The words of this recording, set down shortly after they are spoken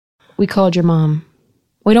We called your mom.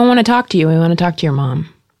 We don't want to talk to you. We want to talk to your mom.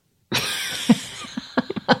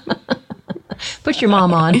 Put your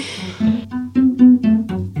mom on.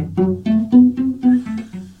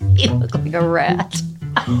 You look like a rat.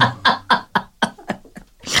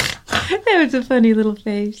 That was a funny little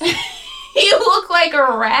face. You look like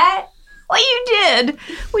a rat? Well, you did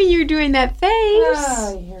when you were doing that face.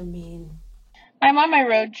 Oh, you're mean. I'm on my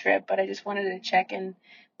road trip, but I just wanted to check in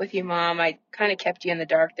with you, Mom. I kind of kept you in the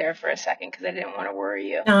dark there for a second because I didn't want to worry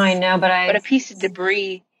you. No, I know, but a piece of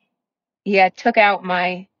debris, took out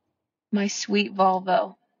my sweet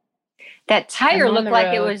Volvo. That tire I'm on looked the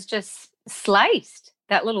like it road. was just sliced.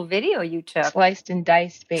 That little video you took. Sliced and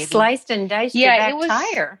diced, baby. Sliced and diced your back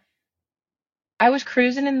tire. I was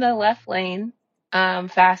cruising in the left lane,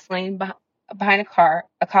 fast lane, behind a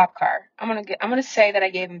cop car. I'm gonna say that I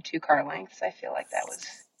gave him 2 car lengths. I feel like that was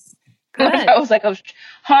Good. I was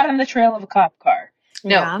hot on the trail of a cop car.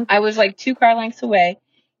 No, Yeah. I was like 2 car lengths away.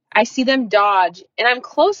 I see them dodge, and I'm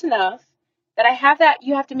close enough that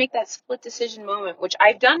you have to make that split decision moment, which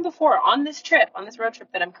I've done before on this road trip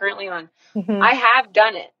that I'm currently on. Mm-hmm. I have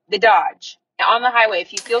done it, the dodge on the highway.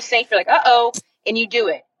 If you feel safe, you're like, uh-oh, and you do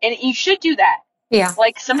it. And you should do that. Yeah.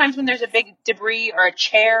 Like sometimes when there's a big debris or a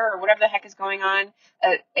chair or whatever the heck is going on,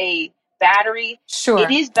 a battery, Sure.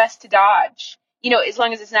 it is best to dodge, as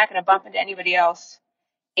long as it's not going to bump into anybody else.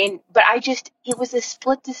 But it was a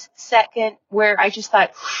split second where I just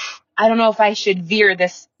thought, I don't know if I should veer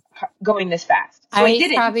this going this fast. So I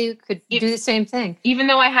didn't. Probably could do the same thing. Even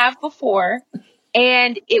though I have before,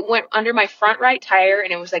 and it went under my front right tire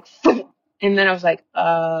and it was like, boom. And then I was like,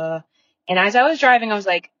 and as I was driving, I was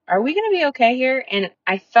like, are we going to be okay here? And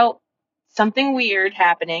I felt something weird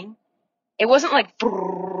happening. It wasn't like,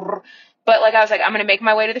 but like I was like, I'm going to make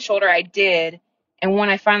my way to the shoulder. I did. And when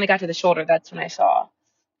I finally got to the shoulder, that's when I saw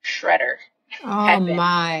shredder. Oh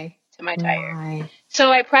my. To my tire.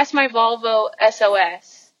 So I pressed my Volvo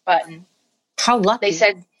SOS button. How lucky. They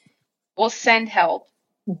said, we'll send help.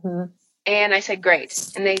 Mm-hmm. And I said,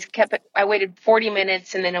 great. And they kept it. I waited 40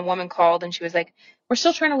 minutes and then a woman called and she was like, we're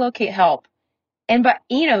still trying to locate help. But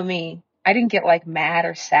me, I didn't get like mad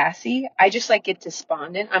or sassy. I just like get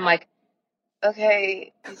despondent. I'm like,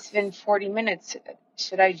 okay, it's been 40 minutes.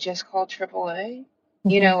 Should I just call AAA?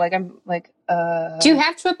 Mm-hmm. I'm like, do you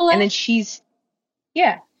have AAA? And then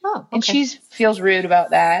yeah. Oh, okay. And she feels rude about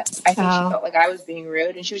that. I think she felt like I was being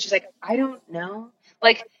rude. And she was just like, I don't know.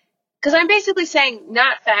 Like, because I'm basically saying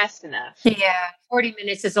not fast enough. Yeah, 40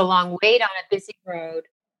 minutes is a long wait on a busy road.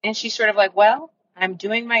 And she's sort of like, well, I'm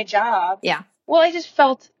doing my job. Yeah. Well, I just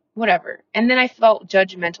felt whatever. And then I felt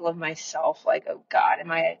judgmental of myself. Like, oh, God, am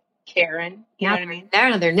I a Karen? You know what I mean?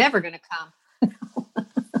 They're never going to come.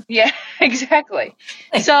 Yeah, exactly.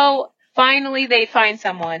 So finally they find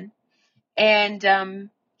someone. And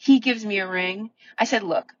he gives me a ring. I said,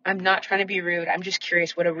 look, I'm not trying to be rude. I'm just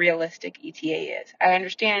curious what a realistic ETA is. I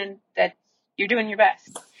understand that you're doing your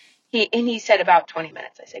best. He said about 20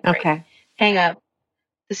 minutes. I said, great. Okay. Hang up.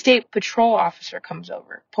 The state patrol officer comes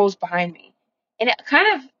over, pulls behind me. And it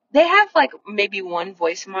they have like maybe one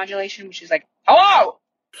voice modulation, which is like, hello!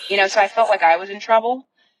 So I felt like I was in trouble.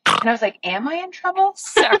 And I was like, am I in trouble?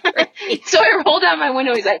 Sorry. So I rolled down my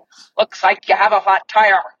window. He's like, looks like you have a flat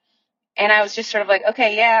tire. And I was just sort of like,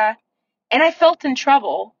 okay, yeah. And I felt in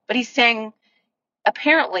trouble, but he's saying,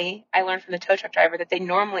 apparently, I learned from the tow truck driver that they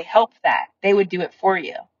normally help that. They would do it for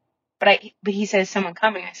you. But he said, is someone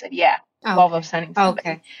coming? I said, yeah. Okay. Volvo sending somebody.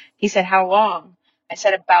 Okay. He said, how long? I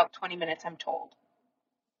said, about 20 minutes, I'm told.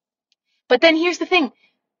 But then here's the thing.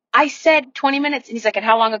 I said 20 minutes, and he's like, and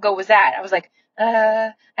how long ago was that? I was like,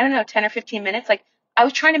 I don't know, 10 or 15 minutes. Like, I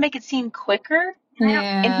was trying to make it seem quicker.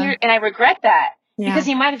 Yeah. And I regret that. Yeah. Because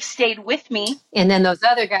he might have stayed with me. And then those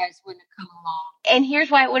other guys wouldn't have come along. And here's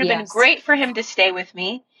why it would have been great for him to stay with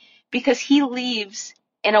me. Because he leaves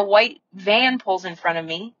and a white van pulls in front of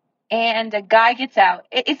me. And a guy gets out.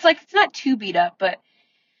 It's not too beat up, but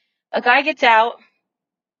a guy gets out,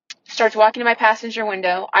 starts walking to my passenger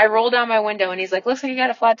window. I roll down my window and he's like, looks like you got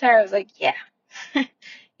a flat tire. I was like, yeah.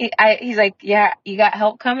 He's like, yeah, you got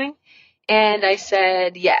help coming? And I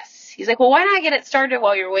said, yes. He's like, well, why not get it started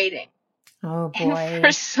while you're waiting? Oh, boy. And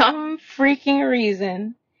for some freaking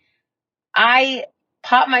reason, I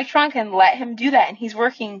popped my trunk and let him do that. And he's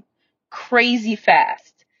working crazy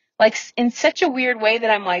fast. Like, in such a weird way that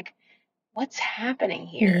I'm like, what's happening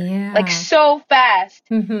here? Yeah. Like, so fast.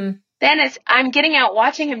 Mm-hmm. Then I'm getting out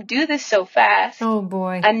watching him do this so fast. Oh,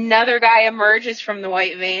 boy. Another guy emerges from the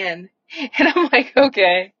white van. And I'm like,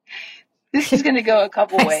 okay, this is going to go a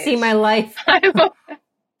couple ways. I see my life. I'm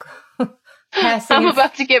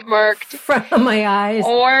about to get murked. In front of my eyes.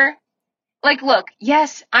 Or like, look,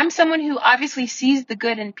 yes, I'm someone who obviously sees the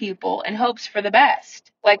good in people and hopes for the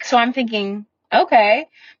best. Like, so I'm thinking, okay.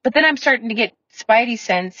 But then I'm starting to get spidey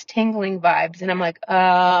sense, tingling vibes. And I'm like,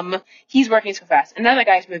 he's working so fast. Another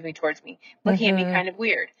guy's moving towards me, looking at me kind of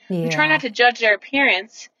weird. I'm trying not to judge their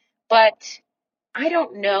appearance, but I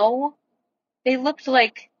don't know. They looked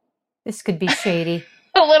like This could be shady.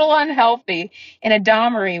 a little unhealthy in a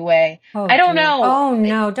Dahmery way. Oh, I don't dear. know. Oh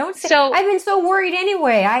no! Don't say. So- I've been so worried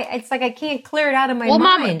anyway. It's like I can't clear it out of my mind.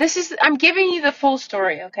 Mom, I'm giving you the full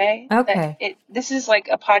story, okay? Okay. This is like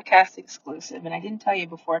a podcast exclusive, and I didn't tell you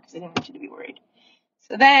before because I didn't want you to be worried.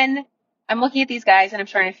 So then I'm looking at these guys, and I'm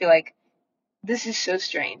starting to feel like this is so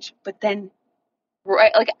strange. But then,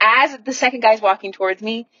 right, like as the second guy's walking towards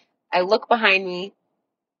me, I look behind me,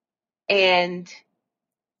 and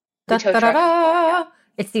the tow truck is pulling out.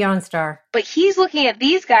 It's the OnStar. But he's looking at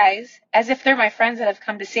these guys as if they're my friends that have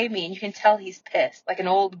come to save me, and you can tell he's pissed, like an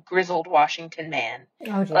old grizzled Washington man.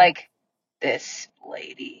 Oh, dear. Like, this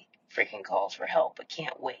lady freaking calls for help but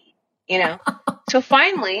can't wait, you know? So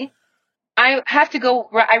finally, I have to go,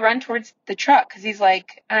 I run towards the truck because he's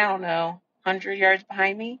like, I don't know, 100 yards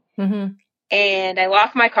behind me. Mm-hmm. And I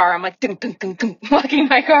lock my car. I'm like, dun, dun, dun, dun, locking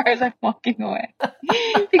my car as I'm walking away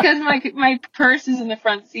because my purse is in the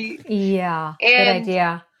front seat. Yeah. Good And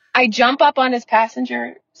idea. I jump up on his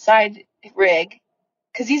passenger side rig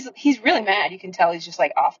because he's really mad. You can tell he's just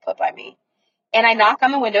like off put by me. And I knock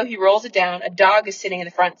on the window. He rolls it down. A dog is sitting in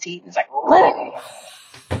the front seat and it's like, "Roar."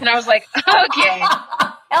 And I was like, okay.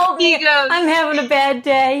 Help me. He goes, I'm having a bad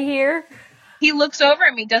day here. he looks over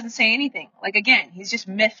at me, doesn't say anything. Like, again, he's just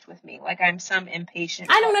miffed with me, like I'm some impatient.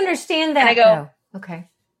 I don't understand that. And I go, though. Okay.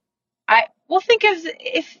 Think of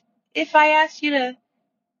if I asked you to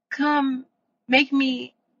come make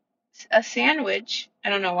me a sandwich. I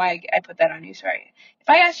don't know why I put that on you. Sorry. If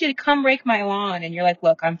I asked you to come rake my lawn and you're like,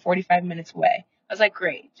 look, I'm 45 minutes away. I was like,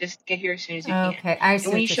 great, just get here as soon as you can. Okay. I see.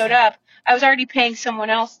 And when you showed up, I was already paying someone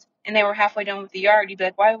else, and they were halfway done with the yard. You'd be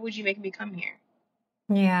like, why would you make me come here?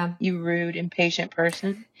 Yeah. You rude, impatient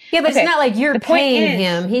person. Yeah, but Okay, it's not like you're the point paying is-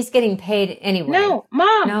 him. He's getting paid anyway. No,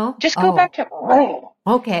 Mom. No? Just go Oh. back to roll.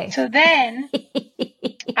 Okay. So then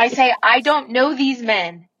I say, I don't know these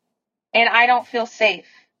men, and I don't feel safe.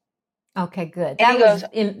 Okay, good. And he goes,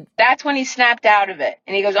 in, That's when he snapped out of it.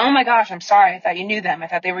 And he goes, oh my gosh, I'm sorry. I thought you knew them. I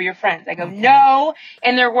thought they were your friends. I go, no.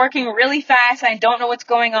 And they're working really fast. And I don't know what's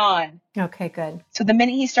going on. okay, good. So the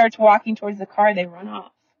minute he starts walking towards the car, they run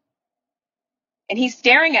off. And he's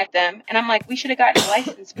staring at them. And I'm like, we should have gotten a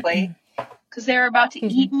license plate because they were about to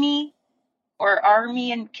eat me or arm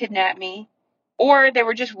me and kidnap me. Or they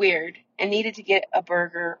were just weird and needed to get a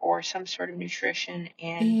burger or some sort of nutrition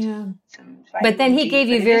and Yeah. some But then vitamin he D. gave But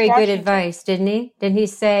you it is very good Washington. advice, didn't he? Didn't he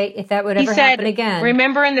say if that would He ever said, happen again?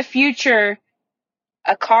 remember in the future,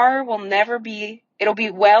 a car will never be, it'll be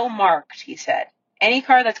well marked, he said. Any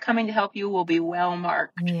car that's coming to help you will be well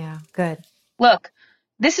marked. Yeah, good. Look,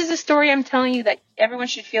 this is a story I'm telling you that everyone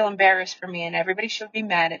should feel embarrassed for me and everybody should be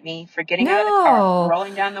mad at me for getting out of the No. car,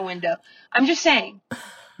 rolling down the window. I'm just saying,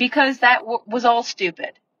 because that was all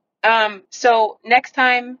stupid. So next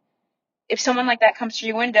time, if someone like that comes to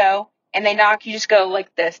your window and they knock, you just go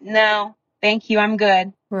like this. No, thank you, I'm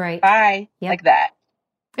good. Right. Bye. Yep. Like that.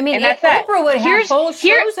 I mean, And that's that. Oprah would have whole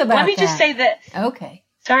shows about Let me just that. say this. Okay.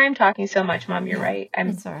 Sorry I'm talking so much, Mom. You're right. I'm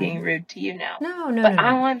It's all right. being rude to you now. No, But no.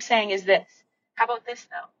 all I'm saying is this. How about this,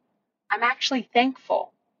 though? I'm actually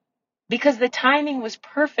thankful because the timing was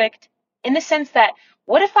perfect in the sense that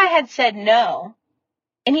what if I had said no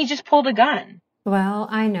and he just pulled a gun? Well,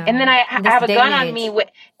 I know. And then I In this have a day gun and on me.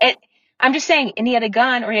 age. I'm just saying, and he had a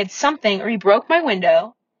gun or he had something or he broke my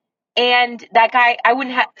window. And that guy, I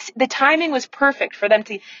wouldn't have, the timing was perfect for them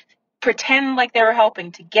to pretend like they were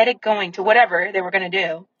helping to get it going to whatever they were going to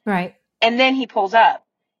do. Right. And then he pulls up.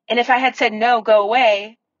 And if I had said, no, go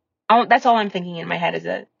away, that's all I'm thinking in my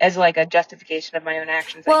head as like a justification of my own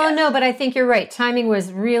actions. I Well, guess. no, but I think you're right. Timing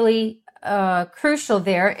was really crucial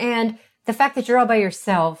there. And the fact that you're all by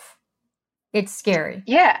yourself, it's scary.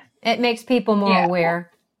 Yeah. It makes people more Yeah.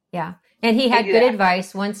 aware. Yeah. And he had good Exactly.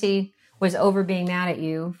 advice once he was over being mad at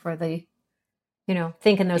you for the,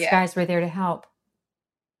 thinking those Yeah. guys were there to help.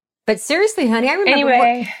 But seriously, honey, I remember.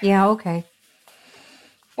 Anyway. Yeah, okay.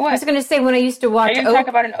 I What? was going to say when I used to Are watch. you going to talk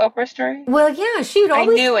about an Oprah story? Well, yeah, she would I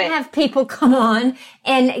always knew it. have people come on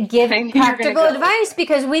and give I knew you were gonna practical go. advice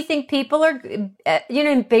because we think people are,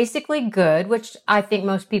 basically good, which I think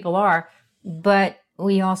most people are. But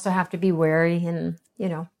we also have to be wary and,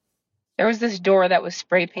 There was this door that was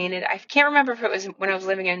spray painted. I can't remember if it was when I was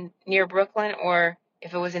living near Brooklyn or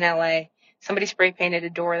if it was in LA. Somebody spray painted a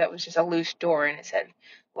door that was just a loose door and it said,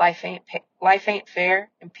 life ain't fair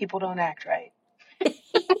and people don't act right.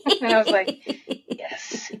 And I was like,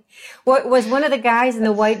 yes. What was one of the guys in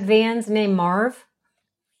the white vans named Marv?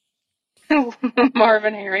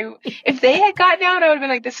 Marvin Harry. If they had gotten out, I would have been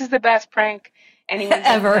like, this is the best prank anyone's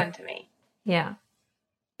ever done to me. Yeah.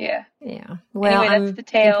 Yeah. Yeah. Well, anyway, that's the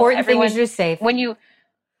tale. Important thing is you're safe.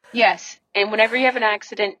 Yes. And whenever you have an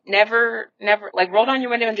accident, never, like, roll down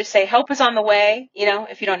your window and just say, help is on the way. You know,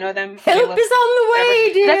 if you don't know them. Help is on the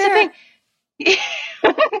way, dear. That's the thing.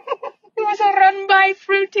 It was a run-by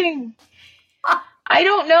fruiting. I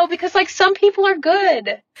don't know, because, like, some people are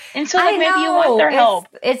good. And so, like, maybe you want their help.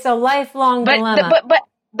 It's a lifelong dilemma. But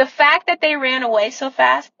the fact that they ran away so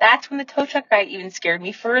fast, that's when the tow truck guy even scared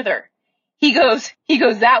me further. He goes,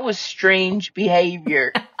 that was strange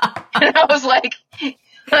behavior. And I was like,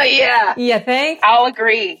 oh, yeah. You think? I'll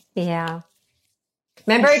agree. Yeah.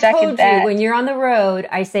 Remember I told you, when you're on the road,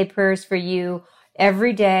 I say prayers for you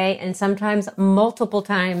every day and sometimes multiple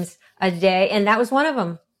times a day. And that was one of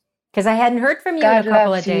them. Because I hadn't heard from you in a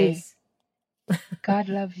couple of days. God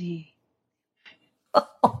loves you.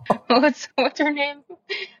 What's her name?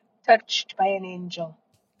 Touched by an angel.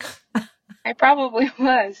 I probably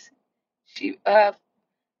was. She,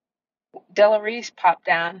 Della Reese popped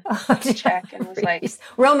down to check and was like,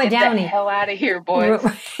 Roma get Downey. the hell out of here, boys.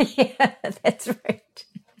 Yeah, that's right.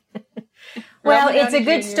 Well, it's a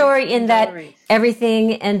good story in that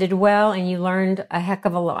everything ended well and you learned a heck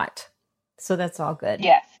of a lot. So that's all good.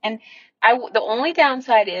 Yes. And the only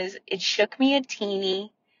downside is it shook me a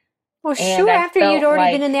teeny. Well, sure, after you'd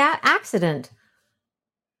already been in that accident.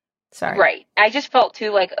 Sorry. Right. I just felt too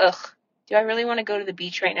like, ugh, do I really want to go to the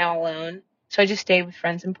beach right now alone? So I just stayed with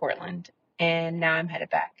friends in Portland, and now I'm headed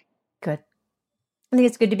back. Good. I think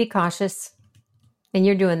it's good to be cautious, and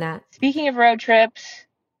you're doing that. Speaking of road trips,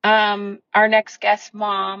 our next guest's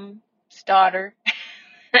mom's daughter,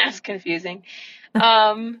 that's confusing.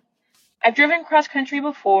 I've driven cross country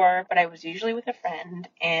before, but I was usually with a friend,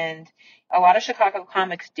 and a lot of Chicago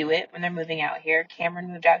comics do it when they're moving out here.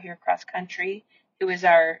 Cameron moved out here cross country, who is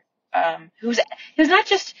our who's not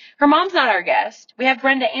just, her mom's not our guest. We have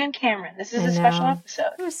Brenda and Cameron. This is a special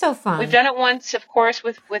episode. It was so fun. We've done it once, of course,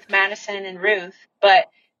 with Madison and Ruth, but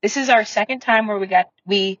this is our second time where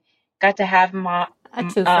we got to have mother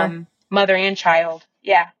and child.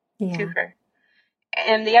 Yeah. Twofer.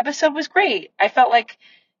 And the episode was great. I felt like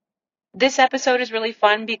this episode is really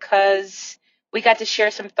fun because we got to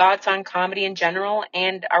share some thoughts on comedy in general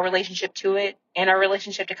and our relationship to it and our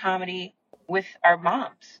relationship to comedy with our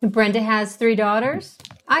moms. Brenda has 3 daughters.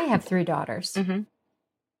 I have 3 daughters. Mm-hmm.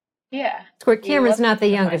 Yeah. Cameron's not the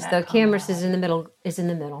youngest, though. Cameron is in the middle.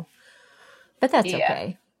 But that's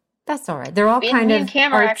okay. That's all right. They're all kind of and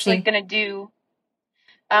Cam are actually going to do,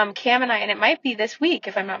 Cam and I, and it might be this week,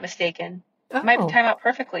 if I'm not mistaken. It might time out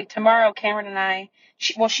perfectly. Tomorrow, Cameron and I,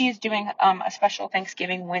 she is doing a special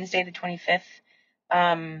Thanksgiving Wednesday, the 25th,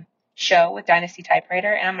 show with Dynasty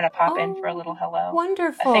Typewriter, and I'm going to pop in for a little hello.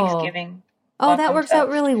 Wonderful. A Thanksgiving. Oh, that works out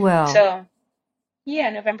really well. So,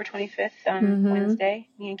 yeah, November 25th, Wednesday,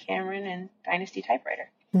 me and Cameron and Dynasty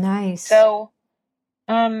Typewriter. Nice. So,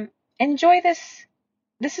 enjoy this.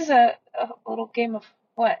 This is a little game of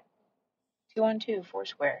what? 2-on-2, 4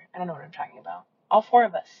 square. I don't know what I'm talking about. All 4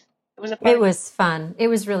 of us. It was a fun. It was fun. It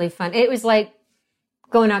was really fun. It was like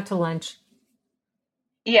going out to lunch.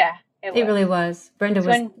 Yeah, it really was. Brenda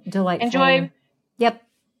was delightful. Enjoy. Yep.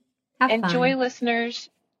 Enjoy, listeners.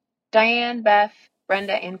 Diane, Beth,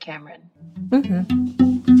 Brenda, and Cameron. Mm-hmm.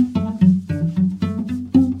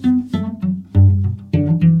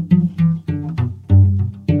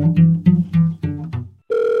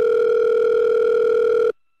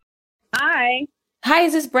 Hi,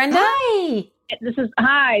 is this Brenda? Hi. This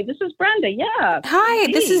is Brenda. Yeah.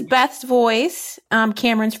 Hi, this is Beth's voice.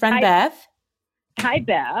 Cameron's friend Beth. Hi,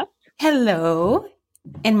 Beth. Hello.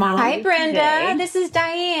 And Mom. Hi, Brenda. Today. This is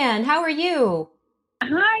Diane. How are you?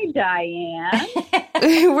 Hi,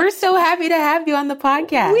 Diane. We're so happy to have you on the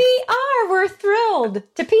podcast. We are. We're thrilled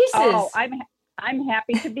to pieces. Oh, I'm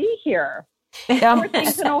happy to be here. How are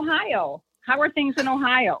things in Ohio?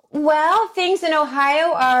 Well, things in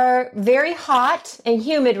Ohio are very hot and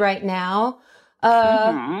humid right now.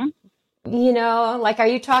 You know, like, are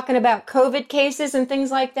you talking about COVID cases and things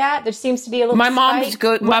like that? There seems to be a little. My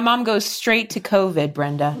mom goes straight to COVID,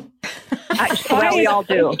 Brenda. Well, we all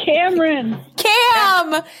do. Cam.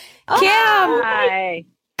 Hi.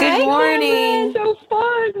 Good morning. Cameron, so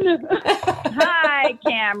fun. Hi,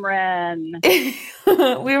 Cameron.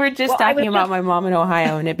 We were just talking about my mom in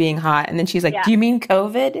Ohio and it being hot. And then she's like, do you mean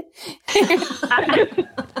COVID?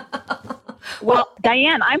 Well,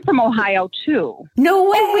 Diane, I'm from Ohio, too. No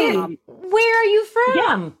way. where are you from?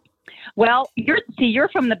 Yeah. Well, you're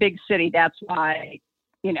from the big city. That's why,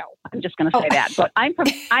 I'm just going to say that. But I'm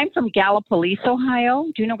from Gallipolis, Ohio.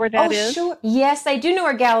 Do you know where that is? Sure. Yes, I do know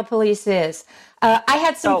where Gallipolis is. I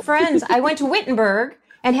had some friends. I went to Wittenberg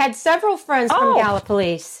and had several friends from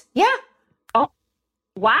Gallipolis. Yeah. Oh,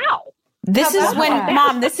 wow. This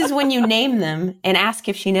is when you name them and ask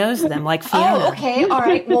if she knows them, like Fiona. Oh, okay. All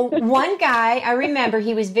right. Well, one guy, I remember,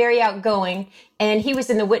 he was very outgoing, and he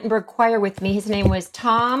was in the Wittenberg choir with me. His name was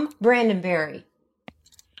Tom Brandenberry.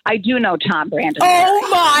 I do know Tom Brandenberry. Oh,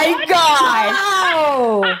 my gosh.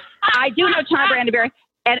 Oh. I do know Tom Brandenberry.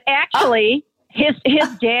 And actually, his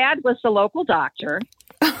dad was the local doctor.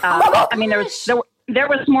 I mean, there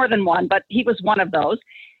was more than one, but he was one of those.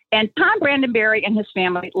 And Tom Brandenberry and his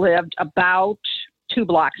family lived about 2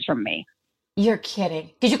 blocks from me. You're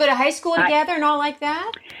kidding. Did you go to high school together and all like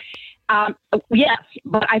that? Yes,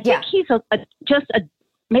 but I think he's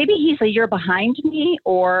maybe he's a year behind me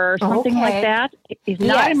or something like that. He's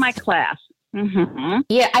not in my class. Mm-hmm.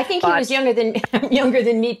 Yeah, I think he was younger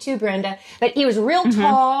than me too, Brenda. But he was real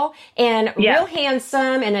tall and real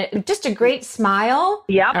handsome and just a great smile.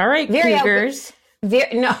 Yeah. All right, Cougars.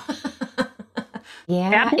 No.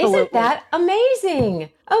 Yeah, absolutely. Isn't that amazing?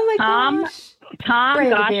 Oh my gosh. Tom,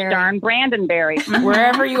 gosh darn Brandenberry.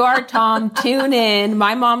 Wherever you are, Tom, tune in.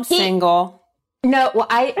 My mom's single. No, well,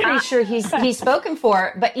 I'm pretty sure he's spoken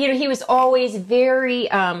for, but he was always very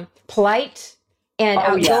polite and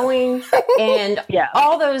outgoing and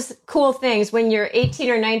all those cool things. When you're 18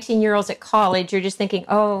 or 19-year-olds at college, you're just thinking,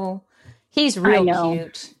 oh, he's real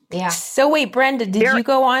cute. Yeah. So wait, Brenda, did you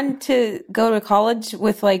go to college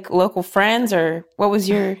with like local friends, or what was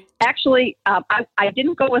your? Actually, I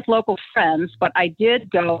didn't go with local friends, but I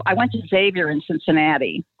did go. I went to Xavier in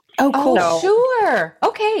Cincinnati. Oh, cool. Sure.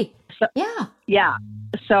 Okay. So, yeah.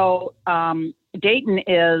 So Dayton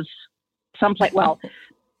is someplace. Well,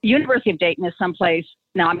 University of Dayton is someplace.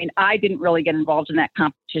 Now, I mean, I didn't really get involved in that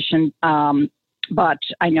competition, but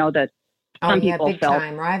I know that some people felt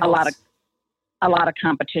a lot of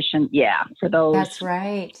competition, for those. That's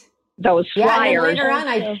right. Those flyers.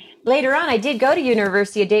 And later on, I did go to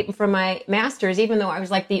University of Dayton for my master's, even though I was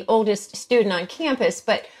like the oldest student on campus.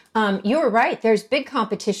 But you were right. There's big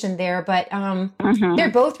competition there, but they're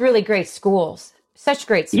both really great schools. Such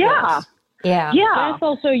great schools. Yeah. That's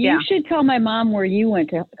also, you should tell my mom where you went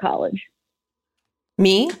to college.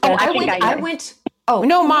 Me? Oh, I went. Oh,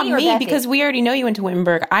 no, Mom, me, because we already know you went to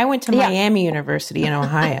Wittenberg. I went to Miami University in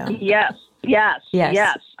Ohio. Yes.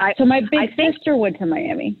 So my big sister went to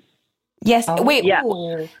Miami. Yes. Oh, wait. Yes.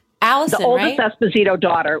 Allison, the oldest right? Esposito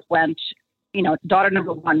daughter went. Daughter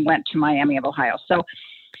number 1 went to Miami of Ohio. So,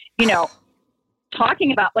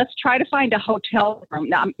 talking about let's try to find a hotel room.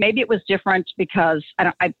 Now, maybe it was different because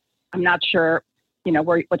I'm not sure,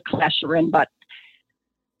 what class you're in. But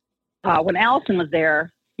when Allison was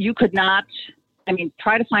there, you could not.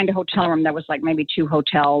 Try to find a hotel room that was like maybe 2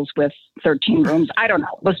 hotels with 13 rooms. I don't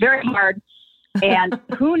know. It was very hard. And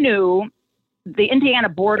who knew the Indiana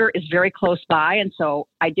border is very close by. And so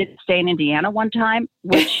I did stay in Indiana one time,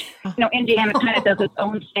 which, Indiana kind of does its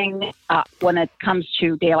own thing when it comes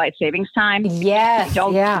to daylight savings time. Yes.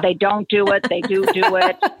 They don't do it. They do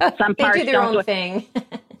it. Some parts do their own thing.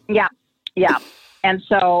 Yeah. And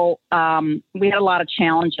so we had a lot of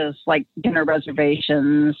challenges like dinner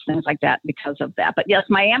reservations, things like that because of that. But yes,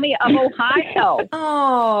 Miami of Ohio.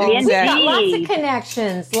 Oh, indeed. We got lots of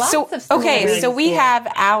connections. Lots of so we have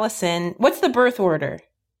Allison. What's the birth order?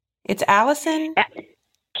 It's Allison?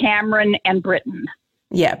 Cameron and Britton.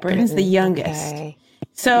 Yeah, Britton's the youngest. Okay.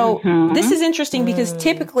 So this is interesting because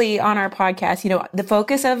typically on our podcast, the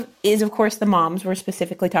focus is of course the moms. We're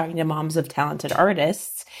specifically talking to moms of talented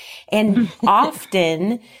artists. And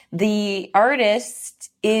often the artist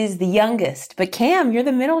is the youngest. But Cam, you're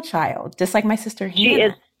the middle child, just like my sister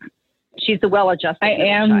Hannah. She's the well-adjusted I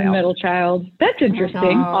am the middle child. That's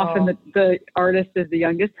interesting. Oh. Often the artist is the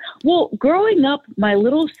youngest. Well, growing up, my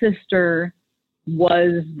little sister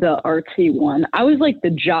was the artsy one. I was like the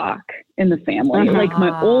jock in the family. Like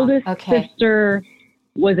my oldest sister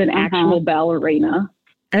was an actual ballerina.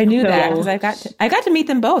 I knew that because I got to meet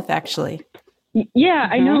them both actually. Yeah,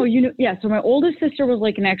 I know. So my oldest sister was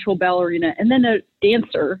like an actual ballerina and then a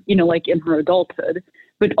dancer, like in her adulthood,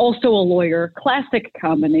 but also a lawyer. Classic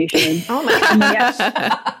combination. Oh my gosh.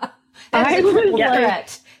 I was like,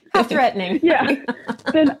 how threatening. Yeah.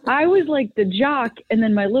 Then I was like the jock, and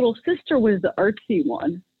then my little sister was the artsy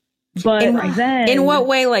one. But in what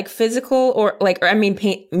way, like physical or like,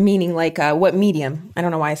 meaning like what medium? I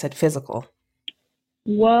don't know why I said physical.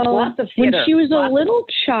 Well, when she was a little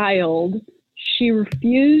child, she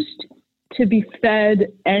refused to be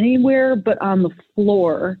fed anywhere but on the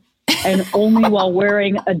floor and only while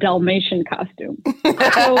wearing a Dalmatian costume.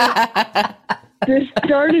 So this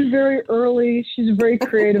started very early. She's a very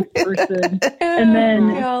creative person. And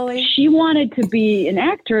then she wanted to be an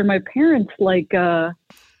actor, and my parents, like, to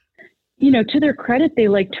their credit, they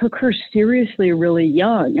like took her seriously really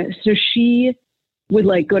young. So she would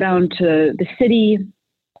like go down to the city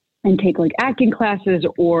and take like acting classes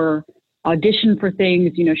or audition for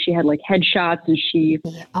things. She had like headshots, and she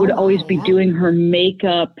would always be doing her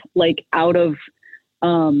makeup like out of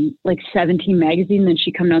like 17 magazine. Then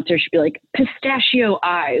she'd come downstairs, she'd be like, pistachio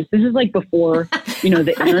eyes. This is like before,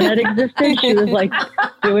 the internet existed. She was like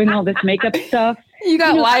doing all this makeup stuff. You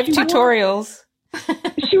got live tutorials.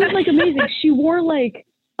 She was like amazing. She wore like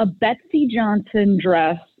a Betsy Johnson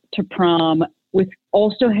dress to prom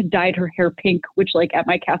also had dyed her hair pink, which like at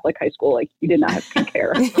my Catholic high school, like you did not have pink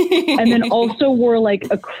hair. And then also wore like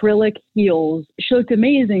acrylic heels. She looked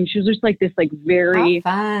amazing. She was just like this like very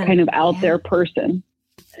kind of out there person.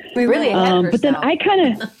 We really but then I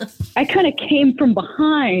kind of came from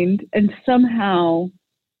behind and somehow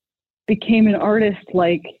became an artist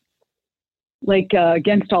like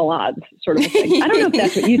against all odds sort of a thing. I don't know if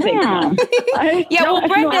that's what you think, Mom.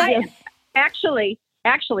 Brenda,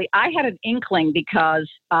 Actually, I had an inkling because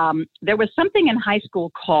there was something in high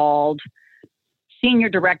school called senior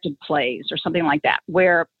directed plays or something like that,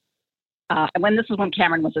 where this was when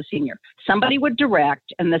Cameron was a senior, somebody would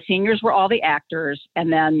direct and the seniors were all the actors.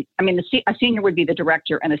 And then, a senior would be the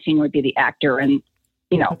director and a senior would be the actor and,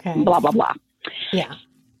 blah, blah, blah. Yeah.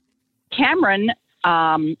 Cameron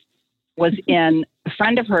was in a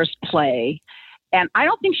friend of hers play, and I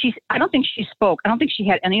don't think she spoke. I don't think she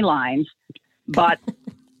had any lines. But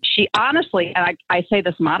she honestly, and I say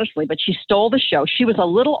this modestly, but she stole the show. She was a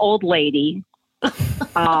little old lady.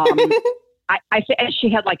 I say she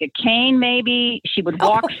had like a cane, maybe. She would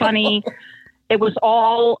walk funny. It was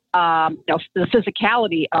all the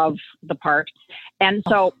physicality of the part. And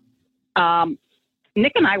so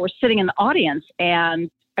Nick and I were sitting in the audience, and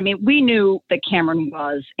we knew that Cameron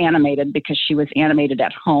was animated because she was animated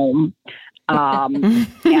at home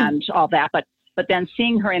and all that. But then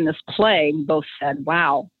seeing her in this play, we both said,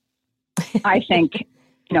 wow, I think,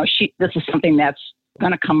 this is something that's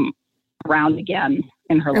going to come around again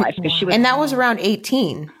in her life. Because she was, and that was around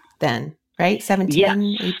 18 then, right? 17, yes.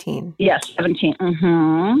 18. Yes, 17.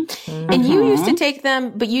 Mm-hmm. And you used to take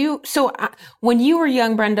them, but when you were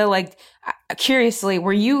young, Brenda, like, curiously,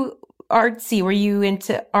 were you artsy? Were you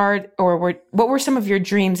into art, or what were some of your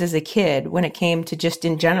dreams as a kid when it came to just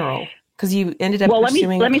in general? Because you ended up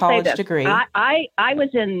pursuing a college degree. I was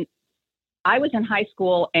in high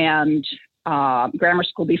school and grammar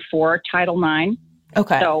school before Title IX.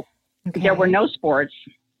 Okay. So there were no sports.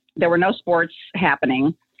 There were no sports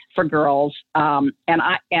happening for girls. And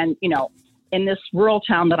in this rural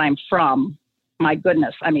town that I'm from, my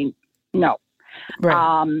goodness, no.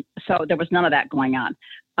 Right. So there was none of that going on.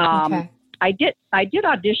 I did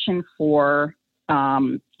audition for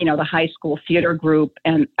the high school theater group,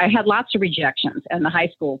 and I had lots of rejections, and the high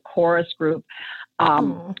school chorus group.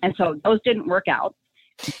 And so those didn't work out.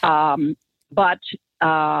 But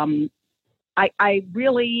I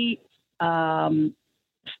really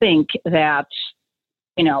think that,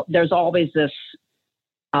 there's always this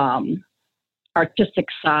artistic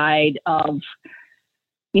side of,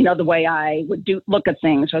 the way I would look at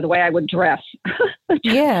things or the way I would dress.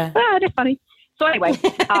 Yeah. That's funny. So anyway,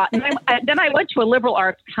 then I went to a liberal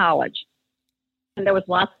arts college, and there was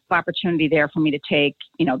lots of opportunity there for me to take,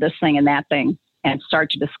 this thing and that thing and start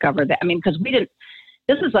to discover that. Because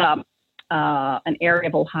this is an area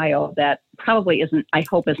of Ohio that probably I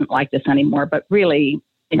hope isn't like this anymore, but really,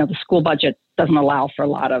 the school budget doesn't allow for a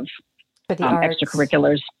lot of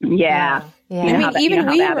extracurriculars. Yeah. Even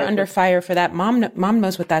we were under fire for that. Mom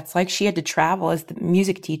knows what that's like. She had to travel as the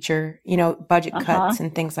music teacher, budget cuts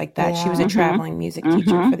and things like that. Yeah. She was a traveling music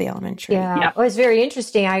teacher for the elementary. Yeah. Yep. It was very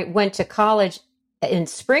interesting. I went to college in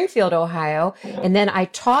Springfield, Ohio, and then I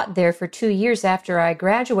taught there for 2 years after I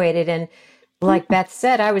graduated. And like Beth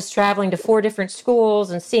said, I was traveling to 4 different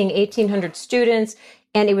schools and seeing 1,800 students.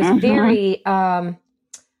 And it was very,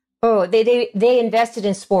 they invested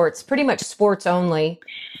in sports, pretty much sports only.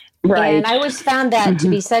 Right. And I always found that to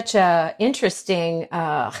be such a interesting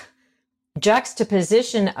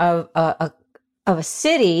juxtaposition of a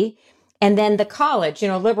city, and then the college,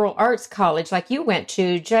 liberal arts college, like you went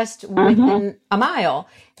to, just within a mile.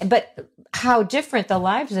 But how different the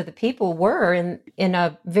lives of the people were in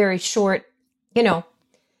a very short,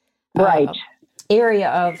 area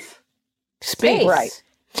of space. Right.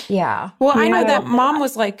 Yeah. Well, I know that Mom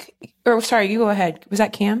was like, sorry, you go ahead. Was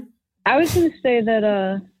that Cam? I was going to say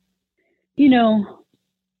that,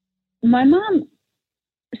 my mom,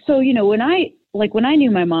 so, when I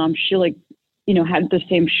knew my mom, she had the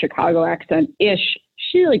same Chicago accent-ish.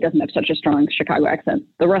 She doesn't have such a strong Chicago accent.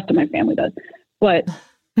 The rest of my family does. But,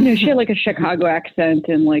 she had a Chicago accent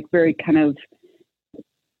and very kind of,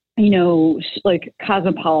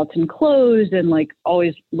 cosmopolitan clothes and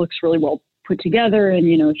always looks really well put together.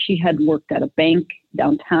 And, she had worked at a bank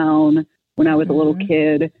downtown when I was a little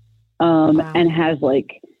kid, and has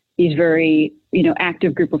these very,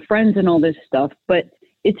 active group of friends and all this stuff. But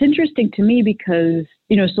it's interesting to me because,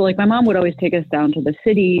 my mom would always take us down to the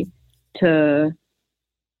city to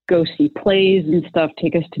go see plays and stuff,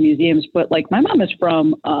 take us to museums. But my mom is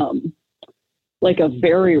from, a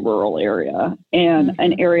very rural area and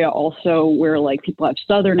an area also where people have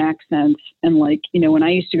Southern accents. And when I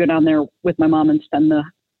used to go down there with my mom and spend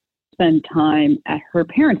time at her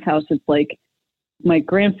parents' house, it's my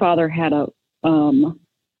grandfather had a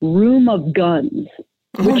room of guns,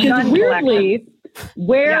 which is weirdly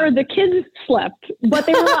where the kids slept, but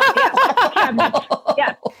they were locked.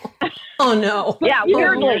 Yeah. Oh no. Yeah,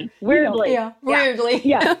 weirdly. Yeah, weirdly.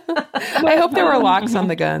 Yeah. I hope there were locks on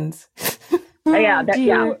the guns.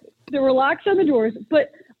 There were locks on the doors,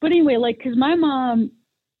 but anyway, because my mom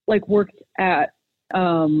worked at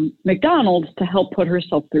McDonald's to help put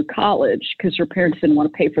herself through college because her parents didn't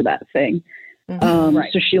want to pay for that thing.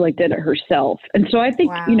 So she did it herself. And so I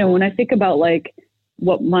think, when I think about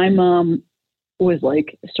what my mom was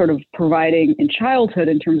sort of providing in childhood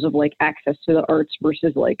in terms of access to the arts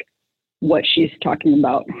versus what she's talking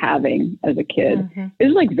about having as a kid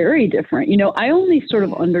is very different. I only sort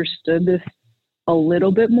of understood this a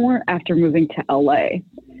little bit more after moving to LA,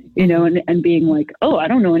 and being oh, I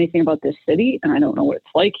don't know anything about this city and I don't know what it's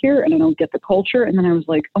like here and I don't get the culture. And then I was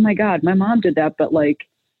oh my God, my mom did that, but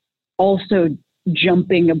also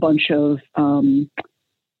jumping a bunch of,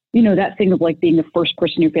 that thing of being the first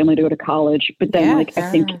person in your family to go to college. But then I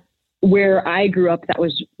think where I grew up, that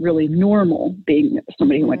was really normal being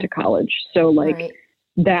somebody who went to college. So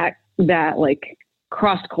that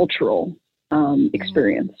cross-cultural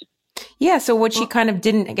experience. Yeah. So what she kind of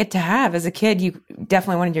didn't get to have as a kid, you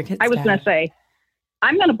definitely wanted your kids to have. I was going to say,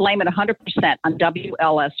 I'm going to blame it 100% on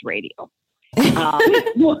WLS radio.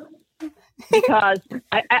 Because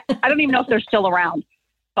I don't even know if they're still around,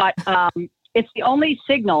 but it's the only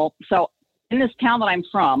signal. So in this town that I'm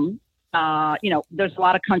from, there's a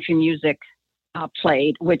lot of country music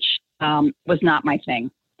played, which was not my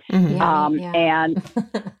thing. And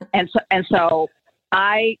so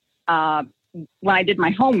I when I did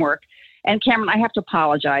my homework, and Cameron, I have to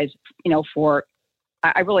apologize, for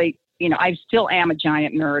I really, I still am a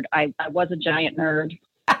giant nerd. I was a giant nerd.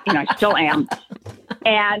 I still am.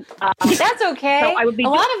 And that's okay. So I would be a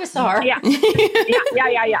lot of us are. Yeah.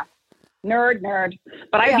 Nerd.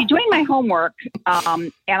 But I would be doing my homework,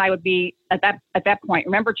 and I would be at that point.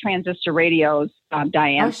 Remember transistor radios,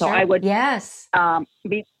 Diane? Oh, so sure. I would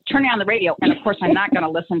be turning on the radio, and of course, I'm not going to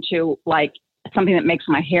listen to something that makes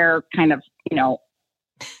my hair kind of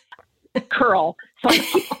curl. So I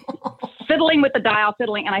keep fiddling with the dial,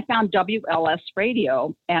 and I found WLS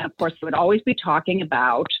radio, and of course, they would always be talking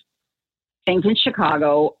about things in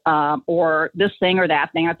Chicago, or this thing or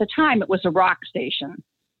that thing. At the time, it was a rock station.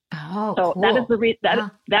 Oh, so cool. that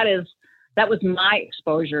is that was my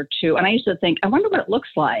exposure to. And I used to think, I wonder what it looks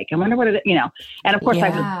like. I wonder what it, And of course, I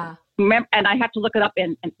would remember, and I have to look it up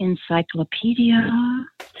in an encyclopedia.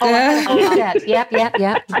 Yep.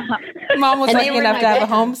 Mom was lucky enough to have a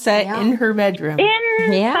home set in her bedroom.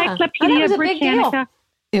 Encyclopedia Britannica.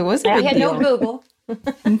 It was a big deal. We had no Google. I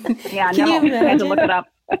had to look it up.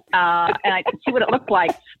 And I could see what it looked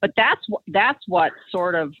like, but that's what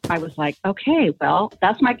sort of, I was like, okay, well,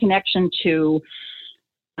 that's my connection to,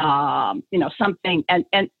 something.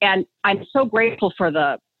 And I'm so grateful for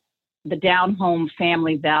the down home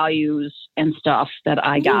family values and stuff that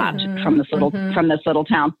I got from this little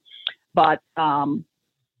town. But,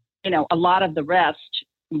 a lot of the rest,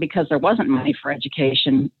 because there wasn't money for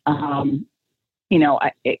education, I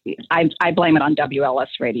blame it on WLS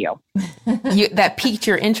radio. That piqued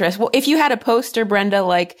your interest. Well, if you had a poster,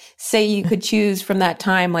 Brenda, say you could choose from that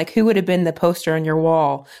time, who would have been the poster on your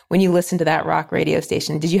wall when you listened to that rock radio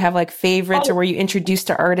station? Did you have favorites, or were you introduced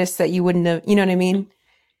to artists that you wouldn't have, you know what I mean?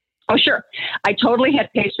 Oh, sure. I totally had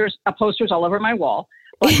posters all over my wall.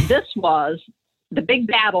 But this was, the big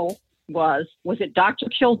battle was it Dr.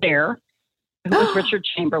 Kildare, who was Richard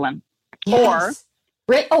Chamberlain, or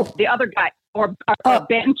the other guy, or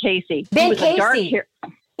Ben Casey. Ben Casey.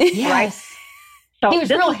 Yes. Right? So he was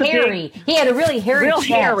real hairy. He had a really hairy chest.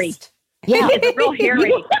 Hairy. Yeah. Real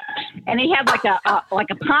hairy. and he had like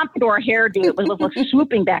a pompadour hairdo. It was like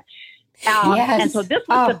swooping back. And so this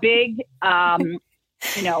was a big,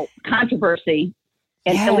 controversy,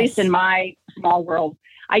 at least in my small world.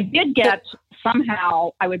 I did get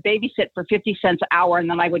somehow, I would babysit for 50 cents an hour, and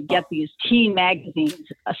then I would get these teen magazines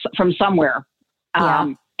from somewhere.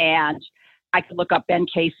 And I could look up Ben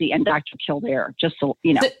Casey and Dr. Kildare, just so,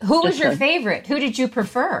 you know. So who was your favorite? Who did you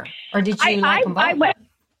prefer? Or did you like them both?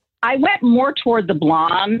 I went more toward the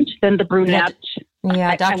blonde than the brunette.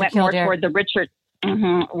 Yeah, Dr. I went Kildare. more toward the Richard,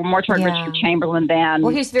 Richard Chamberlain than.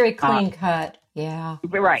 Well, he's very clean cut. Yeah.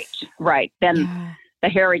 Right. Then the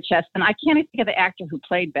hairy chest. And I can't even think of the actor who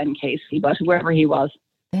played Ben Casey, but whoever he was.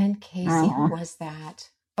 Ben Casey, who was that?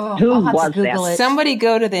 Oh, who was that? Somebody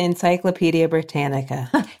go to the Encyclopedia Britannica.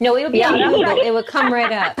 No, it'll be on Google. It will come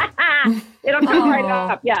right up. It'll come right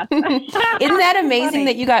up, yes. Isn't that amazing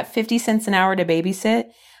that you got 50 cents an hour to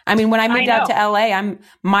babysit? I mean, when I moved out to LA,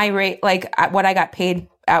 my rate, like what I got paid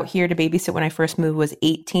out here to babysit when I first moved was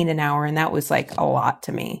 $18 an hour. And that was like a lot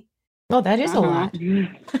to me. Oh, that is a lot.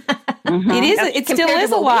 It is. It still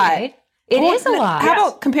is a lot. It is a lot. How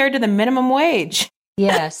about compared to the minimum wage?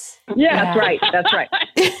 Yes. Yeah, that's right.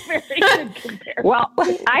 Very good comparison. Well,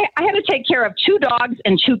 I had to take care of 2 dogs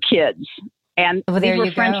and 2 kids. And these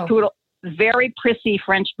were French poodles, very prissy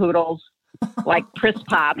French poodles, like Priss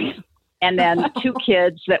Pops. And then 2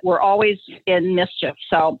 kids that were always in mischief.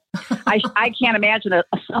 So I can't imagine a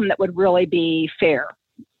sum that would really be fair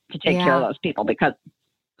to take care of those people, because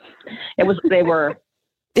they were.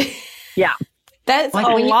 That's a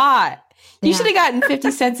lot. You should have gotten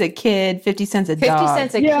 50 cents a kid, 50 cents a dog. 50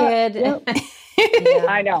 cents a kid. Yep.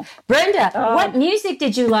 I know. Brenda, what music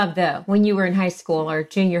did you love, though, when you were in high school or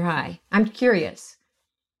junior high? I'm curious.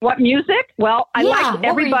 What music? Well, I liked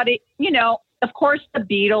everybody, of course, the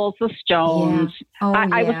Beatles, the Stones. Yeah.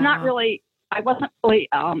 I wasn't really,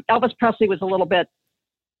 Elvis Presley was a little bit,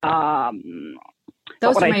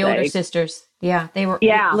 those are my older sisters. Yeah, they were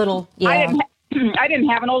little. Yeah. I didn't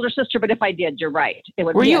have an older sister, but if I did, you're right.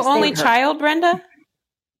 Were you only child, Brenda?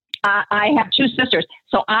 I have 2 sisters.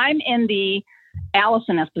 So I'm in the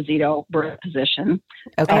Allison Esposito birth position.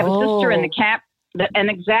 Okay. I have a sister in and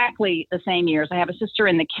exactly the same years. I have a sister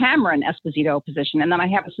in the Cameron Esposito position, and then I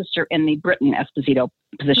have a sister in the Britton Esposito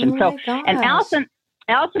position. And Allison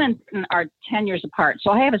and are 10 years apart.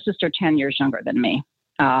 So I have a sister 10 years younger than me.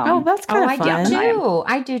 That's kind of fun.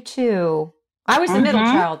 I do too. I was the middle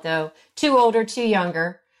child, though. 2 older, 2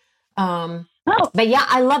 younger. But yeah,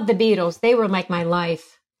 I love the Beatles. They were like my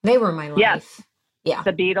life. They were my life. Yes. Yeah.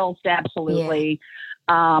 The Beatles, absolutely.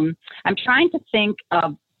 Yeah. I'm trying to think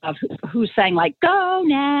of who sang like "Go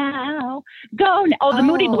Now, Go Now." Oh, the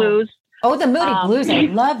Moody Blues. Oh, the Moody Blues. I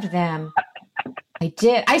loved them. I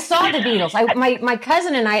did. I saw the Beatles. My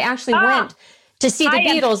cousin and I actually went to see the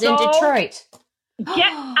Beatles in Detroit.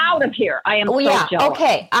 Get out of here. I am so jealous.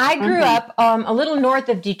 Okay. I grew up a little north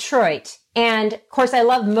of Detroit. And, of course, I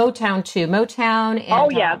love Motown, too. Motown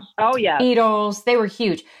and Beatles. They were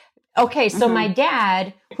huge. Okay, so my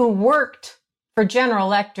dad, who worked for General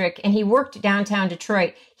Electric, and he worked downtown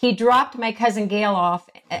Detroit, he dropped my cousin Gail off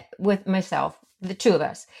with myself, the 2 of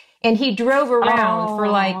us. And he drove around for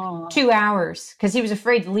like 2 hours because he was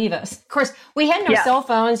afraid to leave us. Of course, we had no cell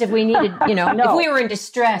phones if we needed, if we were in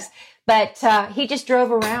distress. But he just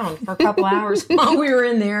drove around for a couple hours while we were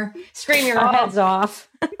in there screaming our heads off.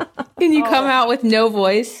 Can you come out with no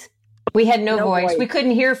voice? We had no voice. We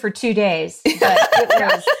couldn't hear for 2 days. But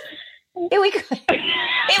it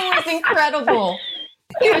was incredible.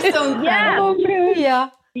 It was so incredible. Yeah.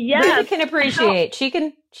 Yes. Brenda can appreciate. She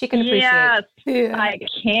can appreciate. Yes, I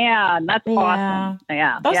can. That's awesome.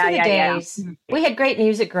 Yeah. Those are the days. Yeah. We had great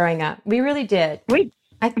music growing up. We really did. We did.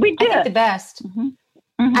 I think the best.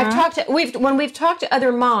 We've talked to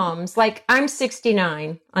other moms, like I'm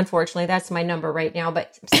 69, unfortunately, that's my number right now,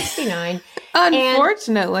 but 69.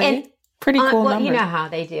 Unfortunately. And pretty cool number. You know how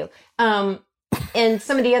they do. And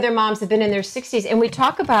some of the other moms have been in their 60s, and we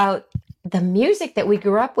talk about the music that we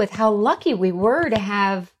grew up with, how lucky we were to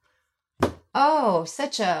have,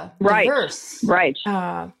 such a diverse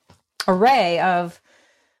array of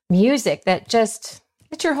music that just,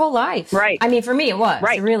 it's your whole life. Right. I mean, for me, it was.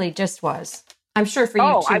 Right. It really just was. I'm sure for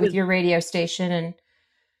you too, with your radio station and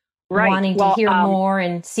wanting to hear more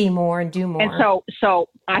and see more and do more. And so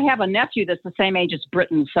I have a nephew that's the same age as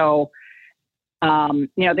Britton. So,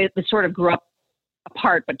 they sort of grew up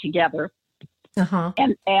apart but together.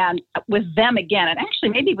 And with them again, and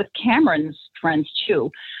actually maybe with Cameron's friends too,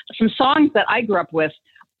 some songs that I grew up with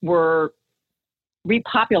were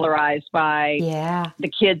repopularized by the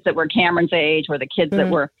kids that were Cameron's age or the kids that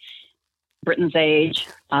were Britton's age.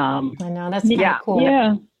 I know, that's kind of cool.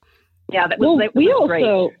 Yeah. Yeah, that was,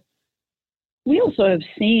 great. We also have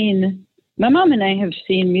seen, my mom and I have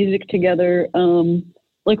seen music together,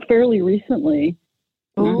 like fairly recently.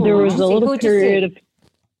 Ooh, there was a little period of,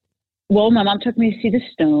 my mom took me to see the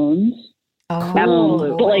Stones.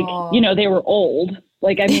 Oh, but like, you know, they were old.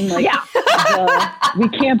 Like, I mean, like, we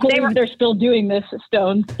can't believe they're still doing this,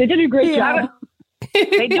 Stones. They did a great job.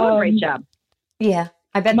 They do a great job. Yeah,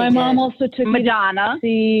 I bet my mom also took Madonna.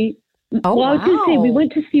 Me to see. I was going to say, we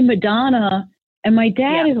went to see Madonna, and my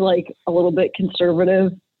dad is like a little bit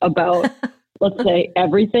conservative about, let's say,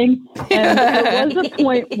 everything. And there was a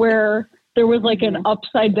point where there was like an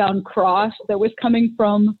upside down cross that was coming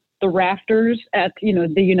from the rafters at, you know,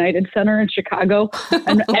 the United Center in Chicago,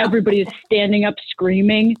 and everybody is standing up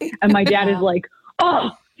screaming. And my dad is like,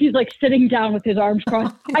 oh, he's like sitting down with his arms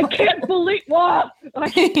crossed. I can't believe,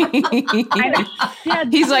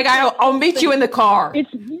 he's like, I'll meet you in the car.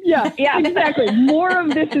 Exactly. More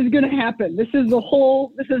of this is going to happen. This is the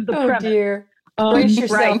premise. Dear. Brace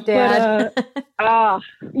yourself, Dad.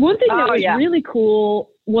 One thing that was really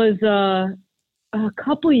cool was a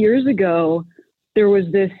couple years ago, there was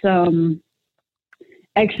this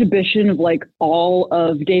exhibition of like all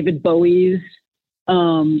of David Bowie's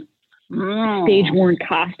stage-worn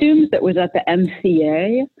costumes that was at the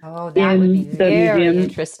MCA. Oh, that would be very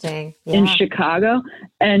interesting. In Chicago.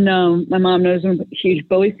 And my mom knows I'm a huge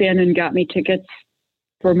Bowie fan and got me tickets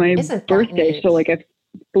for my birthday. So like I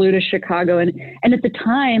flew to Chicago, and at the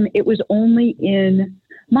time it was only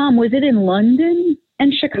Mom, was it in London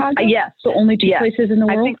and Chicago? Yes. So only two places in the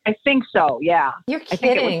world? I think so, yeah. You're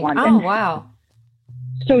kidding. Oh, wow.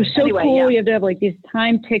 So anyway, cool. You have to have like these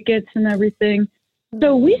time tickets and everything.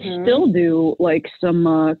 So we still do like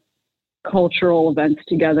some cultural events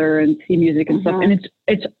together and see music and stuff. And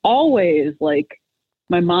it's always like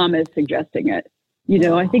my mom is suggesting it. You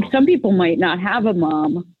know, I think some people might not have a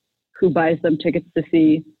mom who buys them tickets to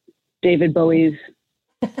see David Bowie's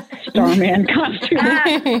Starman costume.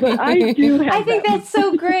 But I do have I think that's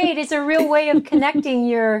so great. It's a real way of connecting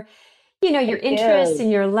your interest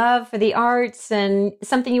and your love for the arts, and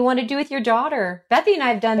something you want to do with your daughter. Bethy and I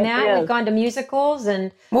have done that. We've gone to musicals.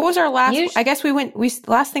 And what was our last? I guess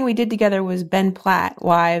last thing we did together was Ben Platt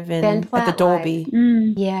live at the Dolby.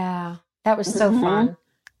 Yeah, that was so fun.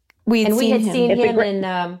 We had seen him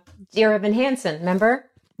in Dear Evan Hansen. Remember?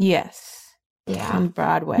 Yes. Yeah, on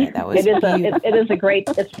Broadway. That was it's a great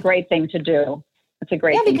thing to do. It's a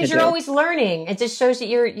great thing to do. Yeah, because you're always learning. It just shows that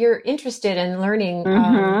you're interested in learning.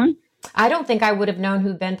 I don't think I would have known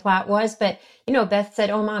who Ben Platt was, but you know, Beth said,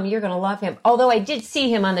 "Oh, Mom, you're going to love him." Although I did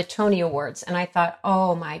see him on the Tony Awards, and I thought,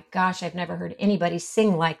 "Oh my gosh, I've never heard anybody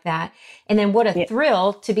sing like that." And then what a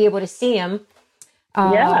thrill to be able to see him,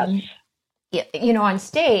 you know, on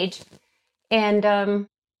stage. And and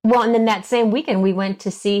then that same weekend we went to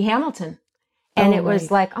see Hamilton. And it was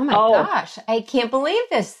like, oh my gosh, I can't believe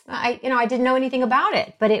this. I didn't know anything about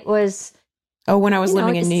it, but it was. Oh, when I was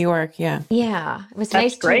living in New York, yeah. Yeah, it was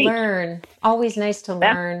nice to learn. Always nice to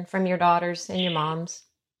learn from your daughters and your moms.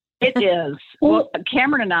 It is. Well,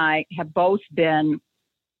 Cameron and I have both been,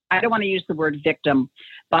 I don't want to use the word victim,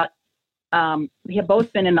 but we have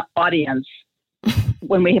both been in the audience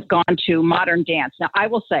when we have gone to modern dance. Now, I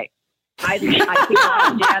will say, I think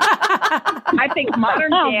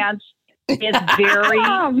modern dance is very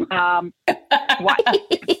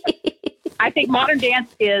I think modern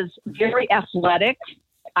dance is very athletic.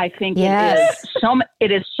 I think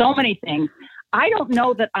it is so many things. I don't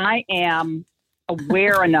know that I am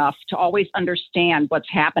aware enough to always understand what's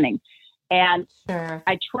happening. And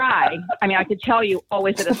I try. I mean, I could tell you,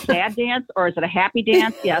 is it a sad dance or is it a happy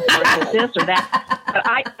dance? Yes, or is it this or that? But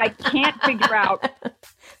I can't figure out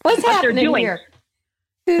what they're doing here.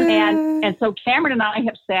 And so Cameron and I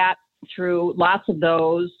have sat through lots of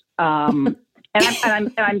those.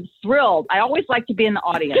 And I'm thrilled. I always like to be in the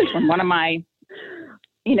audience when one of my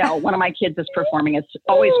kids is performing. It's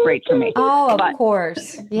always great for me. Oh, of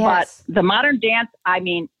course. Yes. But the modern dance, I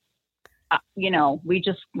mean, we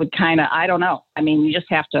just would kind of, I don't know. I mean, you just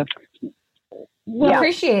have to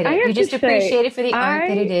appreciate it. You just appreciate it for the art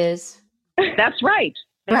that it is. That's right.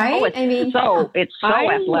 Right? It's so athletic.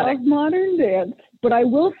 I love modern dance, but I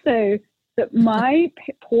will say that my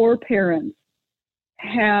poor parents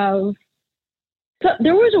have. So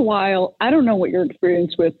there was a while, I don't know what your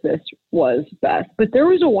experience with this was, Beth, but there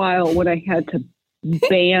was a while when I had to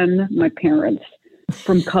ban my parents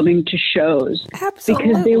from coming to shows. Absolutely.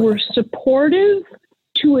 Because they were supportive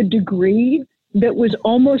to a degree that was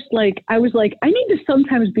almost like, I was like, I need to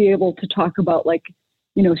sometimes be able to talk about like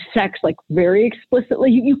sex like very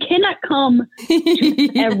explicitly. You cannot come to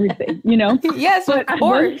everything, Yes, but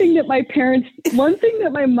one thing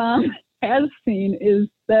that my mom has seen is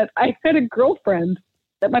that I had a girlfriend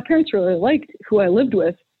that my parents really liked, who I lived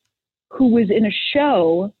with, who was in a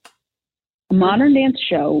show, a modern dance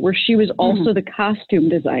show, where she was also the costume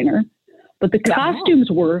designer, but the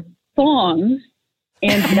costumes were thongs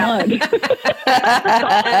and mud.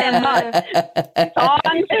 Thongs and mud.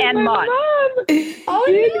 Thongs and mud. Oh,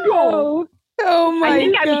 no. Oh, my God. I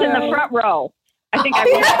think I was in the front row. I think I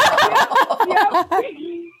was.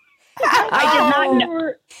 I did not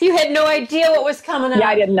know. You had no idea what was coming up. Yeah,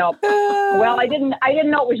 I didn't know. Well, I didn't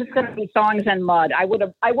know it was just going to be thongs and mud. I would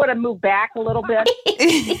have moved back a little bit.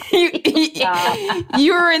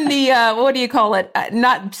 You were in the what do you call it?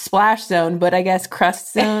 Not splash zone, but I guess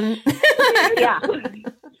crust zone. Yeah.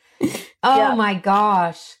 Oh my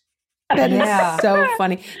gosh. That is so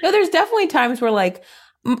funny. No, there's definitely times where, like,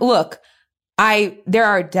 look, there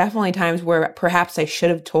are definitely times where perhaps I should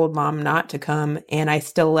have told mom not to come, and I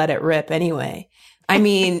still let it rip anyway. I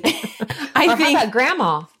mean, I think how about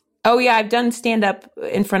grandma? Oh yeah, I've done stand up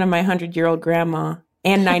in front of my 100-year-old grandma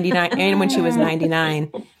and 99, and when she was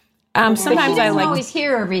 99. Sometimes I like always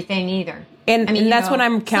hear everything either, and that's what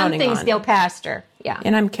I'm counting on. Some things go past her,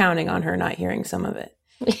 and I'm counting on her not hearing some of it.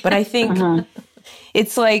 But I think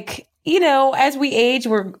it's like, as we age,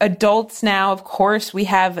 we're adults now. Of course, we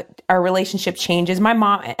have our relationship changes. My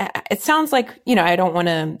mom, it sounds like, I don't want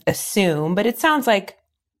to assume, but it sounds like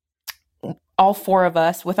all four of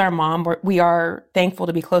us with our mom, we are thankful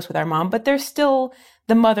to be close with our mom, but there's still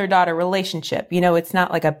the mother-daughter relationship. It's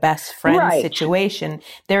not like a best friend situation.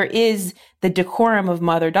 There is the decorum of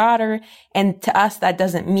mother-daughter. And to us, that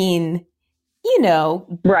doesn't mean,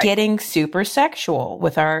 getting super sexual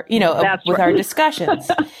with our, our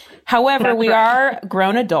discussions. However, we are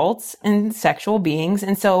grown adults and sexual beings.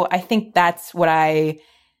 And so I think that's what I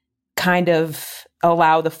kind of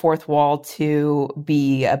allow the fourth wall to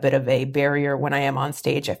be a bit of a barrier when I am on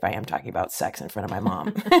stage, if I am talking about sex in front of my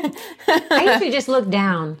mom. I usually just look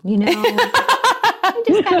down, I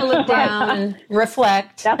just kind of look down and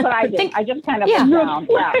reflect. That's what I did. I just kind of look down.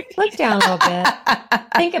 Yeah. Look down a little bit.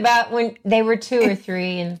 Think about when they were 2 or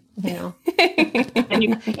 3 and, and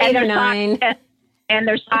 8 or 9. And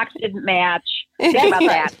their socks didn't match. Think about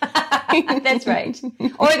that. That's right.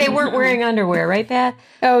 Or they weren't wearing underwear, right, Beth?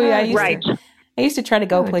 Oh, yeah. I used to try to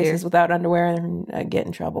go places without underwear and get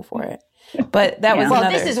in trouble for it. But that was another.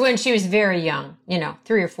 Well, this is when she was very young,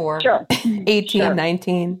 3 or 4. Sure. 18,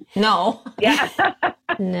 19. No. Yeah.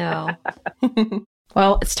 No.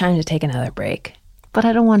 Well, it's time to take another break. But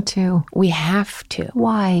I don't want to. We have to.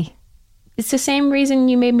 Why? It's the same reason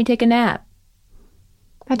you made me take a nap.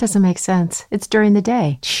 That doesn't make sense. It's during the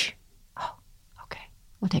day. Shh. Oh, okay.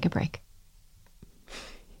 We'll take a break.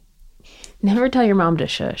 Never tell your mom to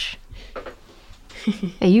shush.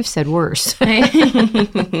 Hey, you've said worse. Let's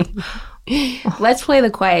play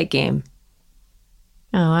the quiet game.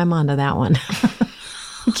 Oh, I'm onto that one.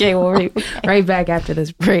 Okay, we'll be right back after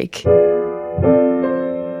this break.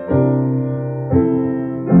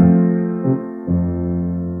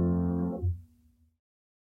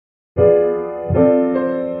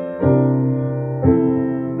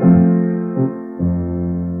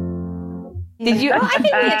 Did you? I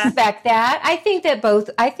think we expect that. I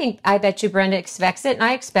bet you Brenda expects it, and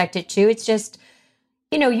I expect it too. It's just,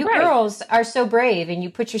 you girls are so brave, and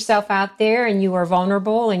you put yourself out there, and you are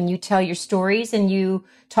vulnerable, and you tell your stories, and you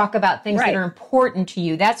talk about things that are important to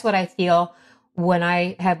you. That's what I feel when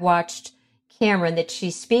I have watched Cameron, that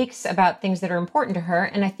she speaks about things that are important to her,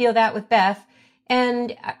 and I feel that with Beth,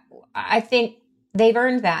 and I think they've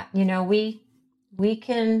earned that. We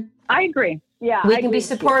can. I agree. Yeah, we can be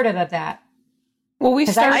supportive of that. Well, we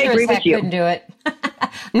started. I agree with you. Couldn't do it.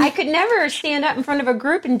 I could never stand up in front of a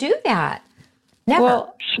group and do that. Never.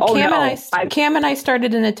 Well, Cam and I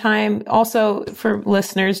started in a time, also for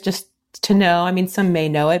listeners just to know. I mean, some may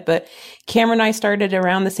know it, but Cameron and I started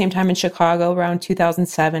around the same time in Chicago, around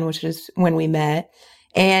 2007, which is when we met.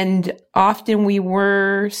 And often we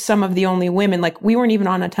were some of the only women. Like, we weren't even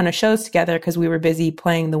on a ton of shows together because we were busy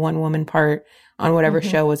playing the one woman part on whatever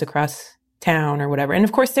show was across town or whatever. And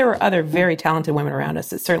of course, there were other very talented women around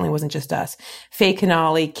us. It certainly wasn't just us. Faye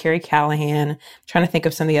Canali, Carrie Callahan. I'm trying to think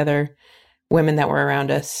of some of the other women that were around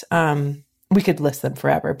us. We could list them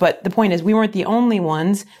forever. But the point is, we weren't the only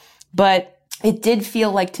ones. But it did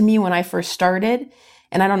feel like, to me, when I first started,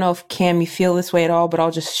 and I don't know if, Cam, you feel this way at all, but I'll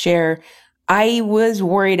just share, I was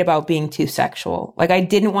worried about being too sexual. Like, I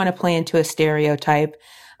didn't want to play into a stereotype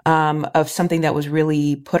of something that was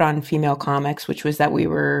really put on female comics, which was that we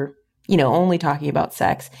were only talking about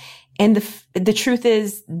sex. And the truth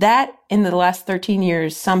is that in the last 13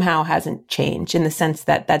 years somehow hasn't changed in the sense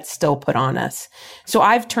that that's still put on us. So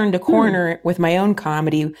I've turned a corner with my own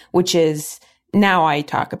comedy, which is now I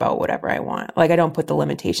talk about whatever I want. Like I don't put the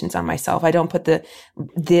limitations on myself. I don't put the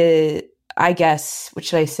I guess, what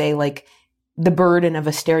should I say? Like the burden of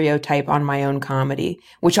a stereotype on my own comedy,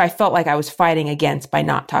 which I felt like I was fighting against by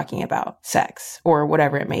not talking about sex or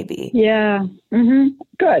whatever it may be. Yeah. Mm-hmm.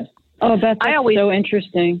 Good. Oh, that's so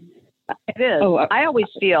interesting. It is. Oh, I always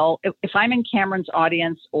feel if I'm in Cameron's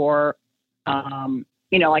audience or,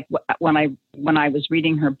 like when I was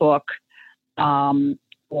reading her book,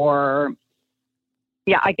 or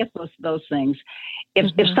I guess those things.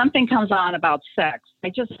 If something comes on about sex,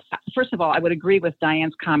 first of all, I would agree with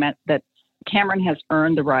Diane's comment that Cameron has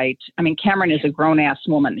earned the right. I mean, Cameron is a grown ass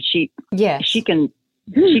woman. She can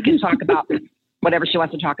talk about whatever she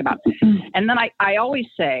wants to talk about. And then I always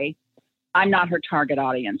say, I'm not her target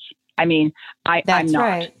audience. I mean, I'm not,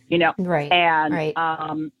 right. Right.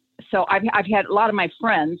 And, so I've had a lot of my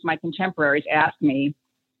friends, my contemporaries ask me,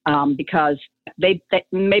 because they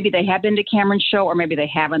maybe they have been to Cameron's show or maybe they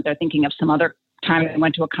haven't. They're thinking of some other time they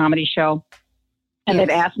went to a comedy show. And they've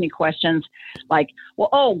asked me questions like, well,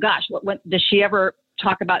 oh gosh, what does she ever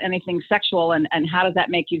talk about anything sexual and how does that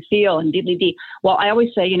make you feel? And d. Well, I always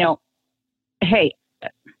say, hey,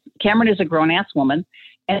 Cameron is a grown ass woman.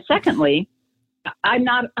 And secondly, I'm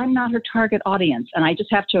not her target audience. And I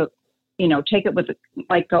just have to, take it with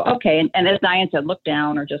go, okay. And as Diane said, look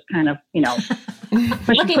down or just kind of,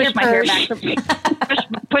 push my hair back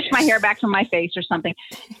push my hair back from my face or something.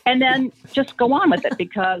 And then just go on with it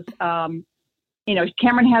because,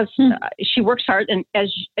 Cameron has, she works hard and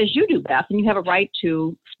as you do, Beth, and you have a right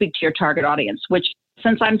to speak to your target audience, which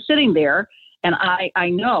since I'm sitting there and I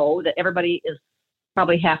know that everybody is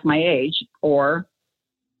probably half my age or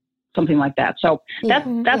something like that. So that's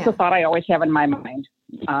the thought I always have in my mind.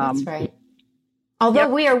 That's right. Although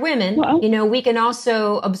we are women, we can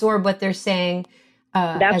also absorb what they're saying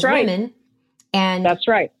as women. And that's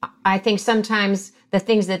right. I think sometimes the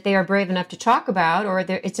things that they are brave enough to talk about, or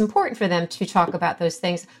it's important for them to talk about those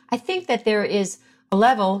things. I think that there is a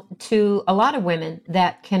level to a lot of women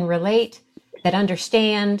that can relate, that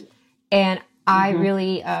understand. And I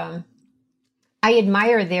really, I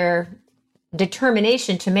admire their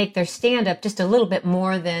determination to make their stand-up just a little bit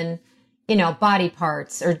more than, body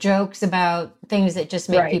parts or jokes about things that just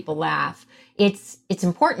make people laugh. It's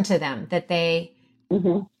important to them that they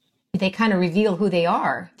kind of reveal who they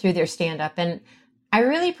are through their stand-up. And I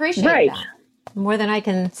really appreciate that more than I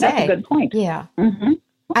can say. That's a good point. Yeah.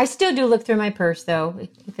 I still do look through my purse, though,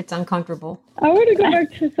 if it's uncomfortable. I want to go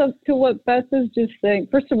back to what Beth is just saying.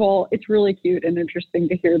 First of all, it's really cute and interesting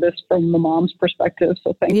to hear this from the mom's perspective.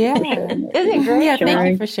 So thank you for sharing. Isn't it great? Yeah,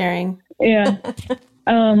 thank you for sharing. Yeah.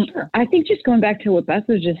 I think just going back to what Beth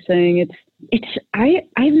was just saying,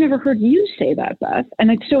 I've never heard you say that, Beth. And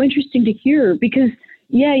it's so interesting to hear because,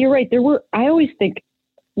 yeah, you're right. I always think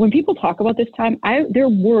when people talk about this time, there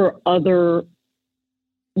were other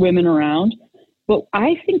women around. But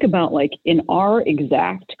I think about in our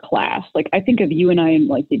exact class, I think of you and I in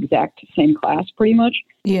the exact same class pretty much.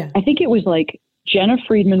 Yeah. I think it was Jenna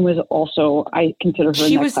Friedman was also, I consider her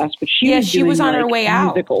in that class, but she was on her way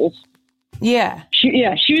out. Musicals. Yeah. She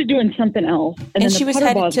was doing something else. And then she was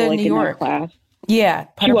headed to New York. Class. Yeah.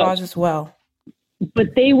 Putterball as well.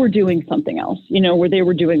 But they were doing something else, where they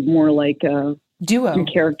were doing more duo, some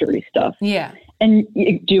character-y stuff. Yeah. And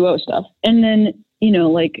duo stuff. And then,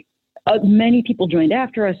 many people joined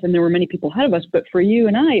after us and there were many people ahead of us. But for you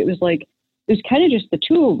and I, it was kind of just the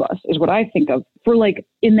two of us is what I think of for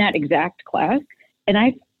in that exact class. And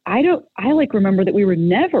I remember that we were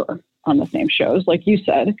never on the same shows, like you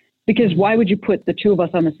said, because why would you put the two of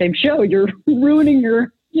us on the same show? You're ruining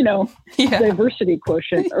your, diversity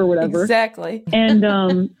quotient or whatever. Exactly. And,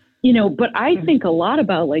 but I think a lot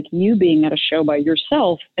about you being at a show by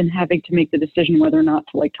yourself and having to make the decision whether or not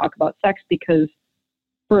to talk about sex, because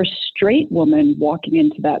for a straight woman walking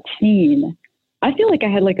into that scene, I feel like I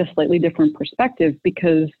had a slightly different perspective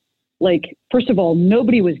because first of all,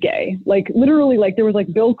 nobody was gay. Literally, there was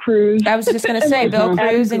Bill Cruz. I was just going to say Bill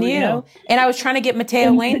Cruz and you. And I was trying to get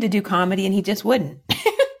Mateo Lane to do comedy and he just wouldn't.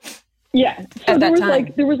 Yeah. So there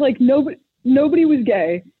was nobody was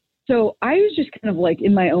gay. So I was just kind of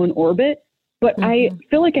in my own orbit, but I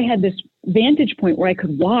feel like I had this vantage point where I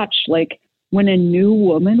could watch when a new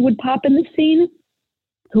woman would pop in the scene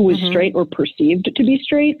who was straight or perceived to be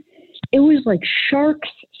straight. It was like sharks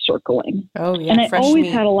circling. Oh yeah. And I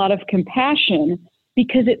always had a lot of compassion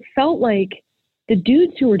because it felt like the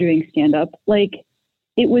dudes who were doing stand up,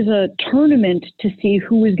 it was a tournament to see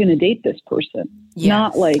who was going to date this person.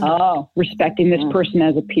 not like respecting this person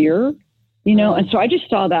as a peer, you know? And so I just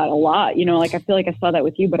saw that a lot, you know, like, I feel like I saw that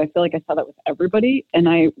with you, but I feel like I saw that with everybody. And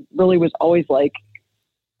I really was always like,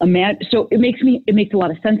 so it makes a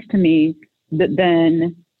lot of sense to me that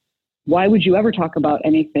then why would you ever talk about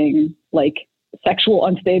anything like sexual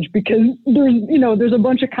on stage? Because there's a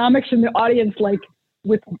bunch of comics in the audience, like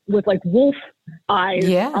with like wolf eyes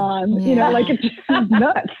on, you know, like it's just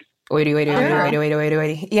nuts. Wait.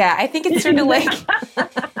 Yeah, I think it's sort of like,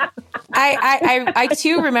 I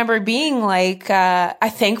too remember being like, I'm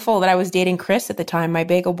thankful that I was dating Chris at the time, my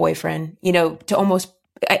bagel boyfriend, you know, to almost,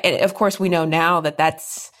 of course we know now that that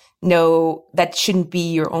shouldn't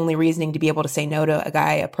be your only reasoning to be able to say no to a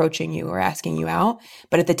guy approaching you or asking you out.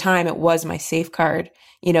 But at the time it was my safeguard,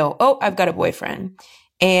 you know, I've got a boyfriend,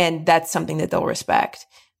 and that's something that they'll respect.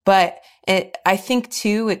 But I think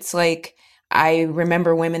too, it's like, I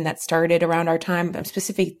remember women that started around our time. I'm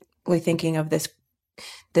specifically thinking of this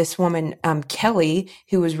woman, Kelly,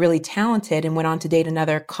 who was really talented and went on to date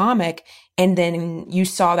another comic. And then you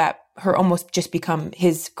saw that her almost just become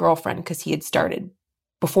his girlfriend because he had started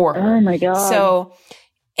before her. Oh my God. So,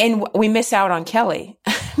 and we miss out on Kelly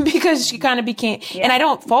because she kind of became, and I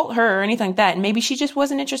don't fault her or anything like that. And maybe she just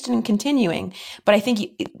wasn't interested in continuing. But I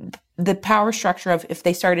think the power structure of if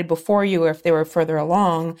they started before you or if they were further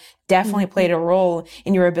along definitely played a role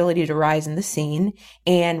in your ability to rise in the scene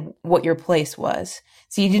and what your place was.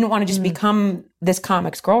 So you didn't want to just become this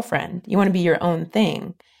comic's girlfriend. You want to be your own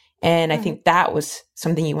thing. And I think that was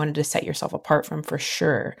something you wanted to set yourself apart from for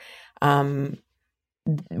sure.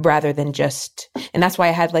 Rather than just, and that's why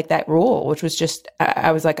I had like that rule, which was just,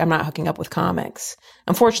 I was like, I'm not hooking up with comics.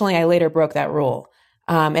 Unfortunately, I later broke that rule.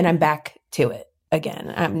 And I'm back to it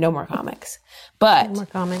again. No more comics, but no more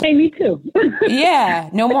comics. Hey, me too. Yeah.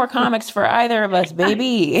 No more comics for either of us,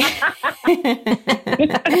 baby.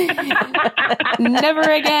 Never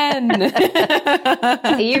again.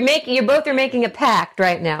 You both are making a pact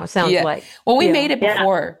right now. Sounds like. Well, we made it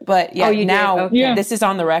before, but now this is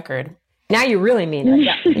on the record. Now you really mean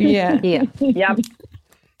it. Yeah. Yep.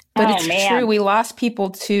 But it's true. We lost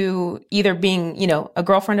people to either being, you know, a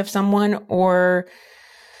girlfriend of someone or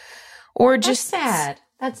just sad.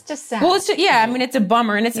 That's just sad. Well, I mean, it's a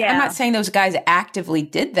bummer. And I'm not saying those guys actively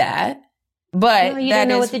did that, but you don't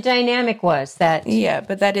know what the dynamic was. But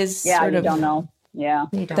that is sort of, you don't know. Yeah.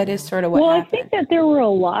 That is sort of what happened. I think that there were a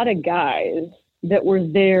lot of guys that were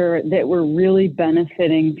there that were really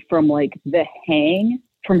benefiting from like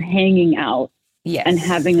from hanging out and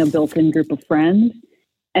having a built-in group of friends,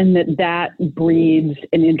 and that breeds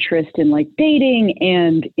an interest in like dating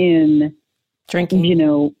and in drinking, you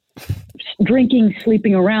know, drinking,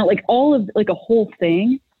 sleeping around, like all of like a whole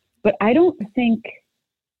thing. But I don't think,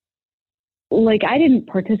 like, I didn't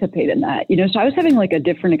participate in that, you know, so I was having like a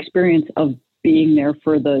different experience of being there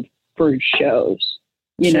for shows,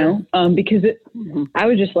 you know, because I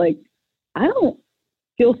was just like, I don't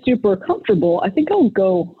feel super comfortable. I think I'll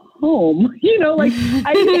go home. You know, like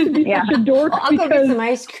I used to be such a dork I'll go get some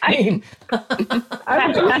ice cream.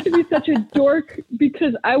 I used to be such a dork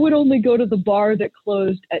because I would only go to the bar that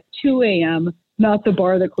closed at 2 a.m., not the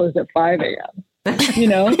bar that closed at 5 a.m. You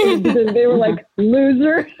know, they were like,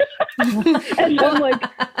 loser. And I'm like,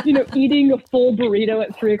 you know, eating a full burrito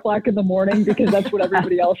at 3 o'clock in the morning because that's what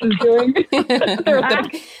everybody else is doing.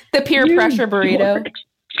 the peer pressure burrito.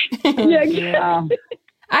 Yeah.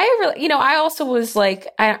 I also was like,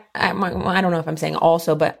 I don't know if I'm saying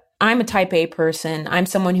also, but I'm a type A person. I'm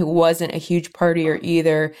someone who wasn't a huge partier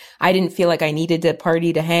either. I didn't feel like I needed to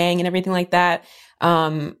party to hang and everything like that.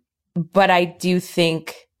 But I do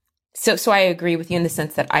think, so I agree with you in the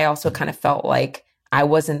sense that I also kind of felt like I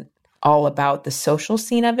wasn't all about the social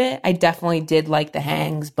scene of it. I definitely did like the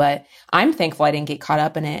hangs, but I'm thankful I didn't get caught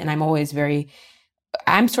up in it. And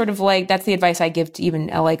I'm sort of like, that's the advice I give to even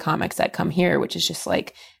LA comics that come here, which is just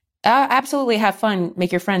like, absolutely have fun,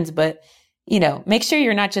 make your friends, but, you know, make sure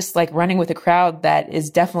you're not just like running with a crowd that is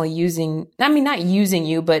definitely not using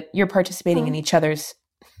you, but you're participating in each other's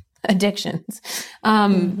addictions,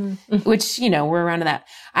 which, you know, we're around to that.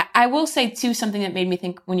 I will say too, something that made me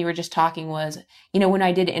think when you were just talking was, you know, when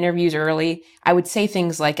I did interviews early, I would say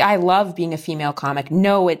things like, I love being a female comic.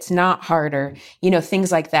 No, it's not harder, you know,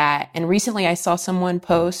 things like that. And recently I saw someone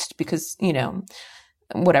post because, you know,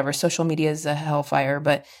 whatever, social media is a hellfire,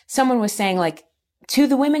 but someone was saying like, to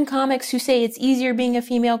the women comics who say it's easier being a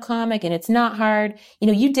female comic and it's not hard, you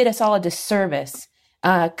know, you did us all a disservice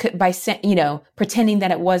by, you know, pretending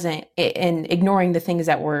that it wasn't and ignoring the things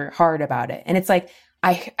that were hard about it. And it's like,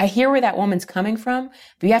 I hear where that woman's coming from,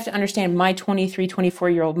 but you have to understand my 23,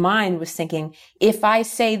 24-year-old mind was thinking, if I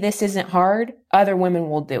say this isn't hard, other women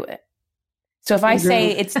will do it. So if I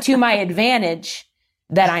say it's to my advantage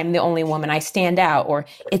that I'm the only woman, I stand out, or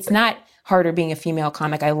it's not harder being a female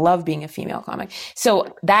comic, I love being a female comic.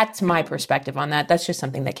 So that's my perspective on that. That's just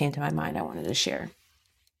something that came to my mind I wanted to share.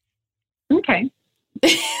 Okay.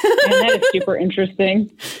 And that is super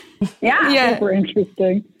interesting. Yeah. Super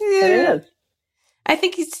interesting. Yeah. It is. I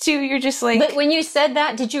think it's too, you're just like... But when you said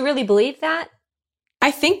that, did you really believe that?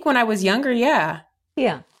 I think when I was younger, yeah.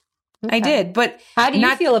 Yeah. Okay. I did, but... How do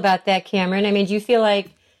you feel about that, Cameron? I mean, do you feel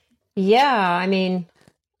like, I mean...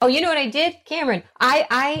 Oh, you know what I did, Cameron?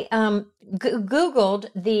 I Googled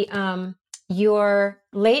the your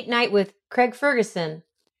Late Night with Craig Ferguson,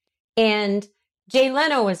 and Jay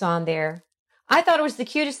Leno was on there. I thought it was the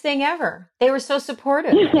cutest thing ever. They were so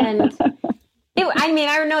supportive, and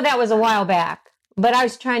I know that was a while back, but I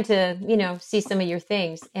was trying to see some of your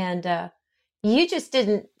things, and you just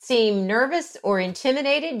didn't seem nervous or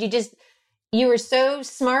intimidated. You were so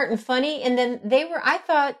smart and funny, and then they were, I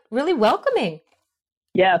thought, really welcoming.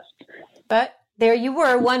 Yes. But there you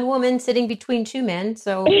were, one woman sitting between two men.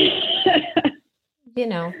 So,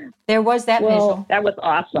 there was that visual. That was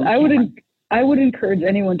awesome. I would encourage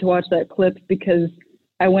anyone to watch that clip, because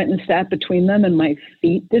I went and sat between them and my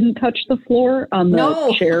feet didn't touch the floor on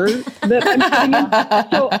the chair that I'm sitting in.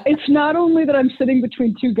 So it's not only that I'm sitting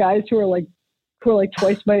between two guys who are like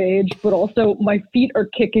twice my age, but also my feet are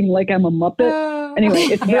kicking like I'm a Muppet. Anyway,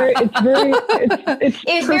 it's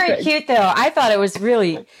very cute though. I thought it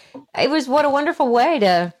was what a wonderful way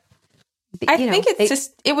to. I think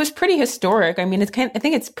it was pretty historic. I mean, I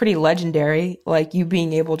think it's pretty legendary. Like you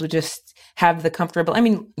being able to just have the comfortable. I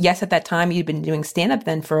mean, yes, at that time you'd been doing stand up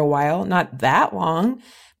then for a while, not that long,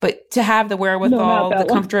 but to have the wherewithal, the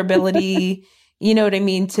comfortability. You know what I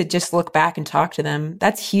mean? To just look back and talk to them.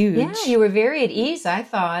 That's huge. Yeah, you were very at ease, I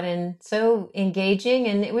thought, and so engaging,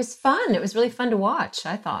 and it was fun. It was really fun to watch,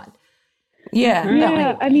 I thought. Yeah.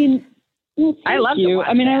 Yeah, I mean, I love you.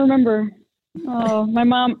 I mean, I remember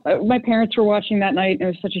my parents were watching that night, and it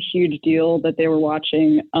was such a huge deal that they were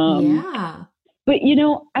watching. Yeah. But,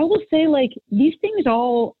 I will say, like, these things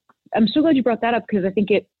all, I'm so glad you brought that up, because I think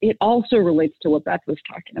it also relates to what Beth was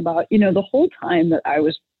talking about. The whole time that I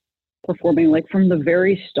was performing, like from the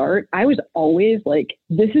very start, I was always like,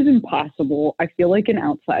 this is impossible. I feel like an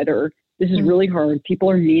outsider. This is really hard. People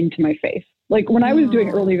are mean to my face. Like when I was doing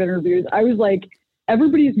early interviews, I was like,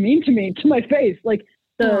 everybody's mean to me, to my face, like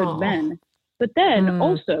the men. But then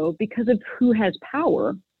also because of who has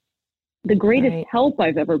power, the greatest help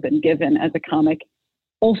I've ever been given as a comic,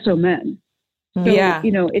 also men. So,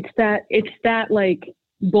 it's that like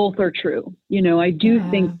both are true. I do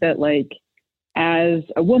think that like, as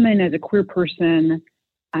a woman, as a queer person,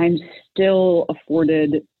 I'm still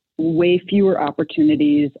afforded way fewer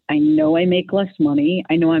opportunities. I know I make less money.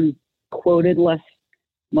 I know I'm quoted less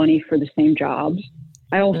money for the same jobs.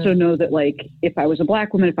 I also know that, like, if I was a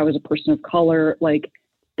Black woman, if I was a person of color, like,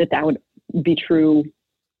 that would be true,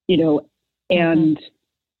 and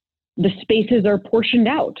the spaces are portioned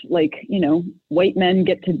out. Like, white men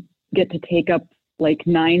get to take up like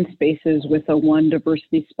 9 spaces with a 1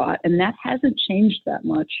 diversity spot. And that hasn't changed that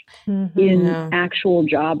much in actual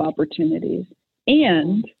job opportunities.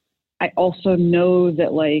 And I also know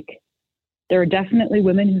that like, there are definitely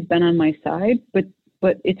women who've been on my side, but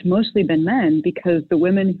it's mostly been men, because the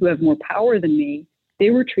women who have more power than me,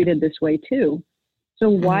 they were treated this way too.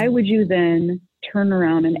 So why would you then turn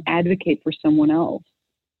around and advocate for someone else?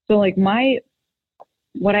 So like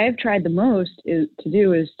what I have tried the most is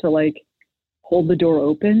to like, hold the door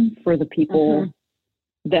open for the people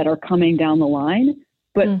that are coming down the line.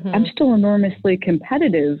 But I'm still enormously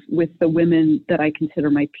competitive with the women that I consider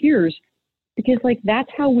my peers, because like, that's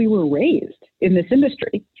how we were raised in this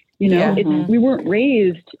industry. We weren't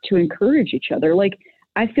raised to encourage each other. Like,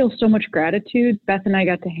 I feel so much gratitude. Beth and I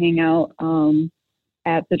got to hang out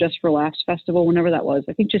at the Just for Laughs festival, whenever that was,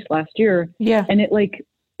 I think just last year. Yeah. And it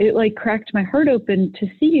cracked my heart open to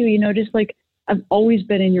see you, just like, I've always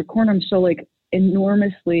been in your corner. I'm so like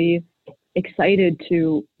enormously excited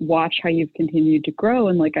to watch how you've continued to grow.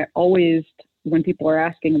 And like, I always, when people are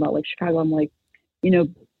asking about like Chicago, I'm like,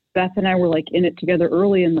 Beth and I were like in it together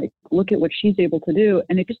early, and like, look at what she's able to do.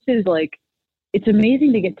 And it just is like, it's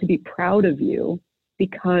amazing to get to be proud of you,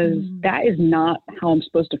 because that is not how I'm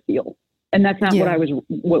supposed to feel. And that's not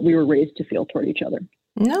what we were raised to feel toward each other.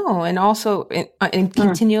 No. And also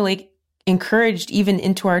continually encouraged even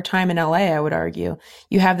into our time in LA, I would argue.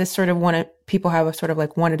 You have this sort of people have a sort of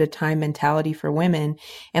like one at a time mentality for women.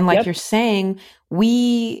 And like you're saying,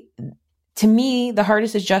 to me, the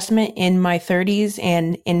hardest adjustment in my 30s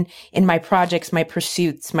and in my projects, my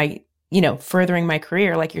pursuits, my furthering my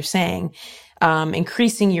career, like you're saying,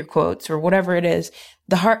 increasing your quotes or whatever it is,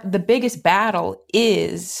 the biggest battle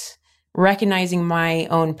is recognizing my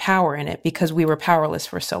own power in it, because we were powerless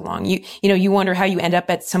for so long. You wonder how you end up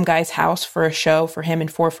at some guy's house for a show for him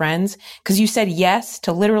and 4 friends, because you said yes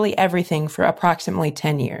to literally everything for approximately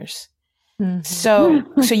 10 years. Mm-hmm. So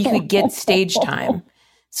you could get stage time.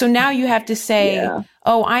 So now you have to say,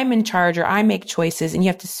 oh, I'm in charge, or I make choices. And you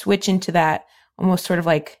have to switch into that almost sort of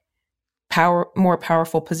like more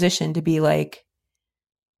powerful position to be like,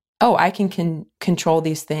 oh, I can control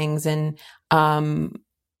these things. And,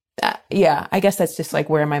 I guess that's just like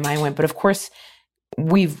where my mind went. But of course,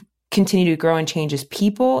 we've continued to grow and change as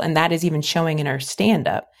people. And that is even showing in our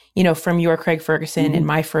stand-up, from your Craig Ferguson and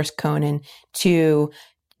my first Conan to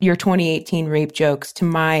your 2018 rape jokes to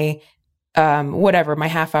my, my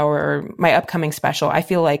half hour or my upcoming special. I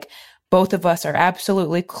feel like both of us are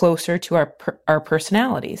absolutely closer to our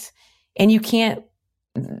personalities. And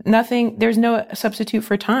there's no substitute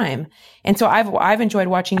for time. And so I've enjoyed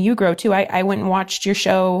watching you grow too. I went and watched your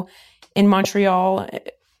show in Montreal,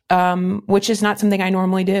 which is not something I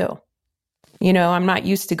normally do. I'm not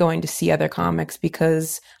used to going to see other comics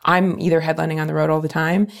because I'm either headlining on the road all the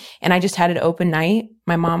time, and I just had an open night.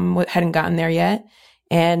 My mom hadn't gotten there yet.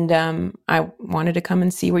 And I wanted to come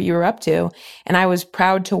and see what you were up to. And I was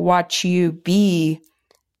proud to watch you be,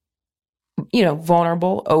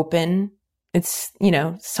 vulnerable, open. It's,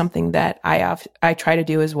 something that I try to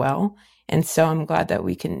do as well. And so I'm glad that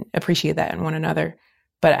we can appreciate that in one another.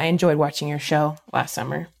 But I enjoyed watching your show last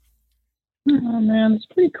summer. Oh, man, it's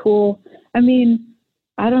pretty cool. I mean,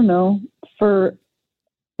 I don't know. For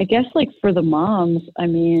the moms, I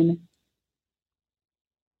mean,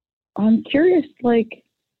 I'm curious,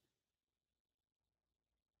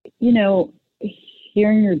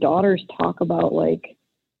 hearing your daughters talk about,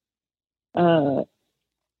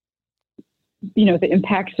 the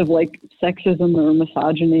impacts of sexism or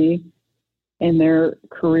misogyny in their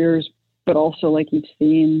careers, but also you've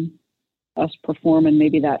seen us perform, and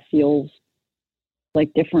maybe that feels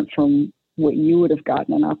different from what you would have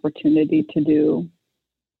gotten an opportunity to do.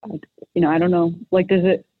 I don't know. Does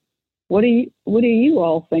it? What do you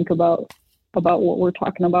all think about what we're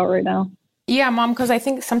talking about right now? Yeah, Mom, because I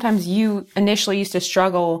think sometimes you initially used to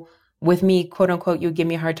struggle with me, quote unquote, you would give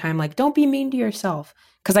me a hard time, don't be mean to yourself.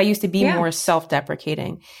 Because I used to be more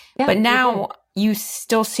self-deprecating. Yeah, but now you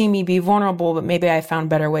still see me be vulnerable, but maybe I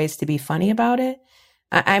found better ways to be funny about it.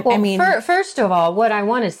 I mean, first of all, what I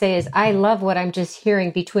want to say is I love what I'm just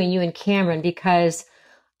hearing between you and Cameron, because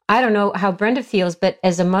I don't know how Brenda feels, but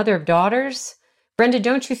as a mother of daughters, Brenda,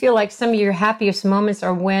 don't you feel like some of your happiest moments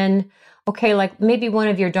are when, maybe one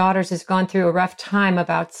of your daughters has gone through a rough time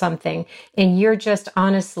about something and you're just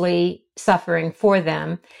honestly suffering for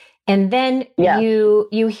them. And then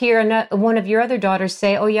you hear one of your other daughters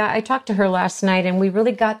say, oh yeah, I talked to her last night and we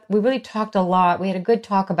really talked a lot. We had a good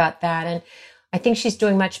talk about that. And I think she's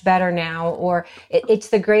doing much better now. Or it's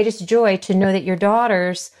the greatest joy to know that your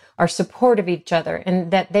daughters are supportive of each other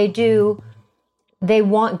and that they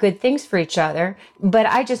want good things for each other. But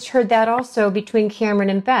I just heard that also between Cameron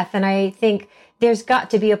and Beth. And I think there's got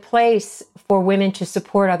to be a place for women to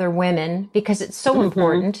support other women, because it's so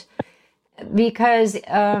important. Because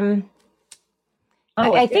I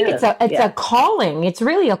think it's a calling. It's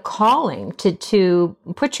really a calling to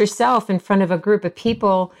put yourself in front of a group of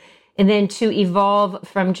people, and then to evolve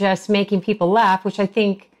from just making people laugh, which I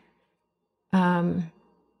think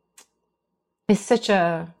is such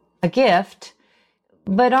a gift.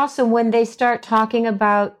 But also when they start talking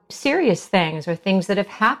about serious things or things that have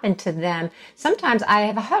happened to them, sometimes I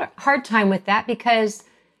have a hard time with that, because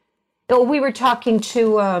we were talking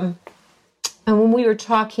to. And when we were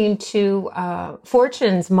talking to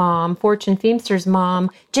Fortune Feimster's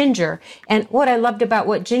mom, Ginger, and what I loved about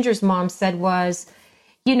what Ginger's mom said was,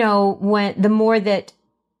 when the more that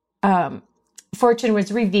Fortune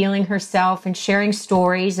was revealing herself and sharing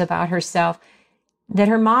stories about herself, that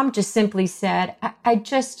her mom just simply said, I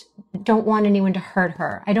just don't want anyone to hurt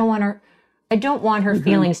her. I don't want her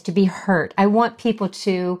feelings to be hurt. I want people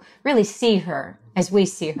to really see her as we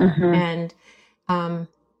see her. And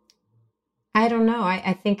I don't know.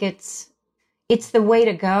 I think it's the way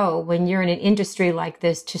to go when you're in an industry like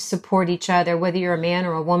this, to support each other, whether you're a man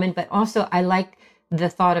or a woman. But also I like the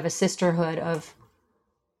thought of a sisterhood of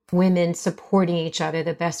women supporting each other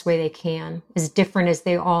the best way they can, as different as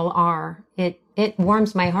they all are. It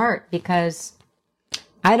warms my heart, because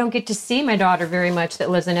I don't get to see my daughter very much that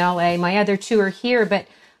lives in LA. My other two are here, but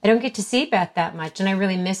I don't get to see Beth that much. And I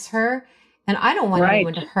really miss her. And I don't want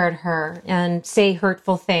anyone to hurt her and say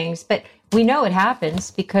hurtful things. But we know it happens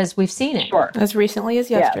because we've seen it. Sure. As recently as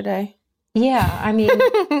yesterday. Yeah, I mean.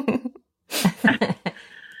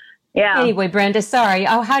 Yeah. Anyway, Brenda, sorry.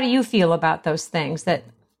 Oh, how do you feel about those things that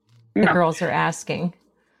the girls are asking?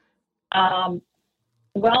 Well,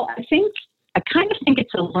 I kind of think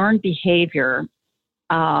it's a learned behavior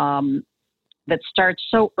that starts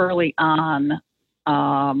so early on.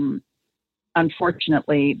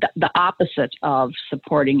 Unfortunately, the opposite of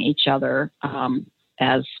supporting each other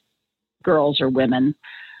as girls or women.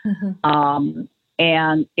 Mm-hmm.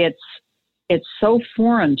 And it's so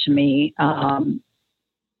foreign to me.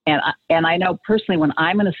 And I know personally when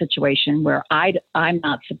I'm in a situation where I'm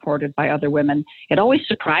not supported by other women, it always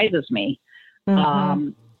surprises me,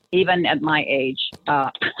 even at my age.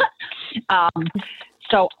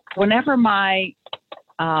 So whenever and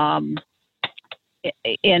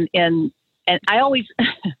I always,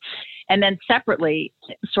 and then separately,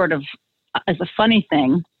 sort of as a funny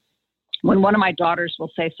thing, when one of my daughters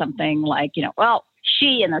will say something like, well,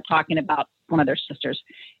 and they're talking about one of their sisters.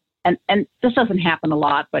 And this doesn't happen a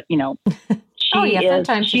lot, but, from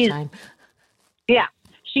time to time. Yeah,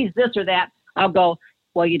 she's this or that. I'll go,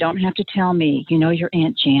 well, you don't have to tell me. You know your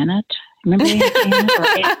Aunt Janet? Remember Aunt Janet?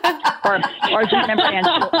 Or do you remember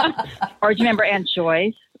or do you remember Aunt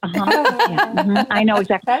Joyce? Yeah, I know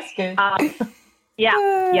exactly. That's good.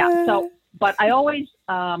 Yeah. So, but I always,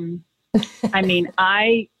 I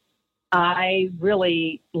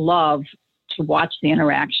really love to watch the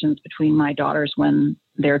interactions between my daughters when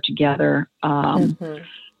they're together. Nothing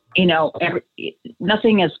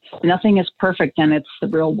is perfect, and it's the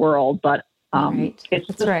real world, but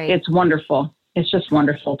it's wonderful. It's just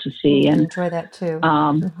wonderful to see, and enjoy that too.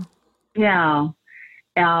 Yeah.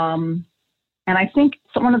 And I think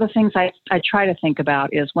one of the things I try to think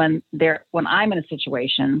about is when I'm in a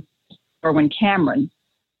situation, or when Cameron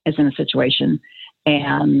is in a situation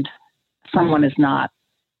and someone is not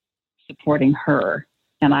supporting her,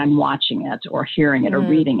 and I'm watching it or hearing it or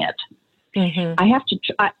reading it,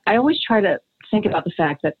 I always try to think about the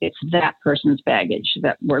fact that it's that person's baggage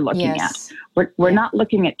that we're looking at. We're not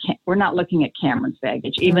looking at Cameron's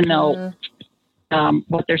baggage, even though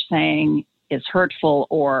what they're saying is hurtful,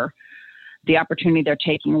 or the opportunity they're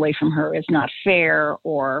taking away from her is not fair,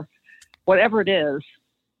 or whatever it is.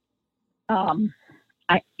 And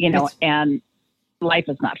life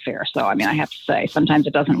is not fair. So, I have to say, sometimes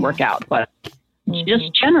it doesn't work out, but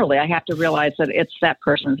just generally, I have to realize that it's that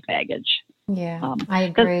person's baggage. Yeah, I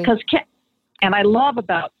agree. And I love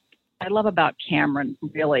about Cameron,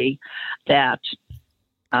 really, that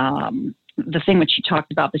the thing that she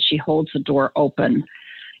talked about, that she holds the door open.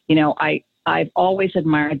 I've always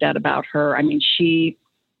admired that about her. She,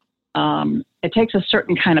 it takes a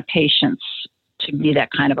certain kind of patience to be that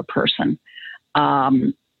kind of a person,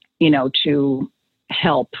 to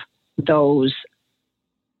help those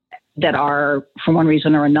that are, for one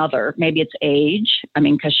reason or another. Maybe it's age.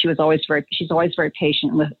 Because she's always very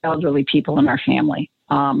patient with elderly people in our family.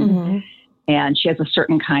 And she has a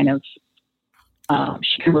certain kind of,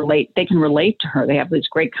 they can relate to her. They have these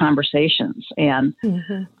great conversations, and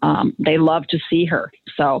they love to see her.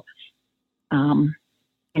 So,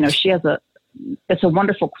 she has it's a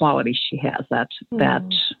wonderful quality she has, that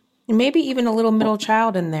maybe even a little middle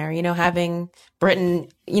child in there, having Britton,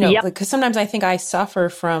 because sometimes I think I suffer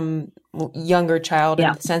from younger child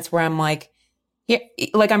in the sense where I'm like,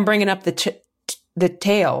 I'm bringing up the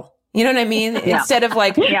tail. You know what I mean? Yeah. Instead of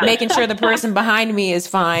making sure the person behind me is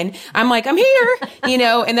fine, I'm like, I'm here,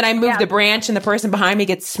 and then I move the branch and the person behind me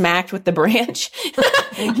gets smacked with the branch.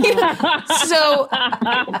 So,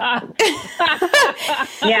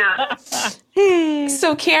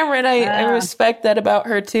 So Cameron, I respect that about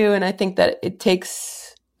her too. And I think that it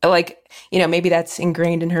takes maybe that's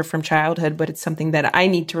ingrained in her from childhood, but it's something that I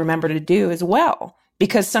need to remember to do as well.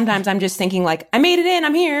 Because sometimes I'm just thinking I made it in,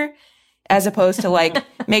 I'm here. As opposed to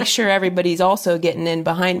make sure everybody's also getting in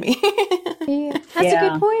behind me. Yeah, that's a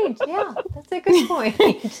good point. Yeah, that's a good point.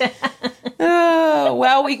 Oh,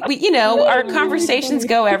 well, we our conversations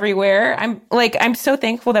go everywhere. I'm so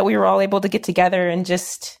thankful that we were all able to get together and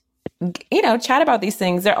just, chat about these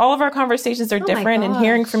things. All of our conversations are different, and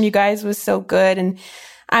hearing from you guys was so good. And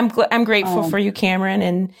I'm grateful for you,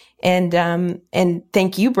 Cameron, and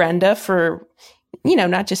thank you, Brenda, for,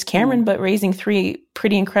 not just Cameron, but raising 3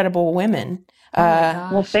 pretty incredible women.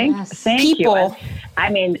 Well, thank people.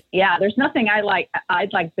 you. There's nothing I'd like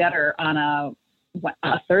better on a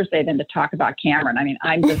Thursday than to talk about Cameron.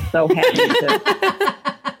 I'm just so happy to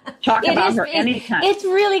talk about her anytime. It's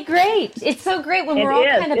really great. It's so great when we're all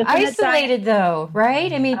kind of isolated, though,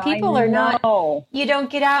 right? People are not, you don't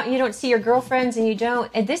get out and you don't see your girlfriends, and you don't,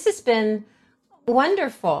 and this has been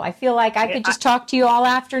wonderful. I feel like I could just talk to you all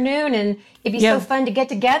afternoon, and it'd be so fun to get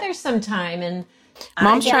together sometime. And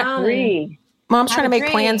Mom's trying to make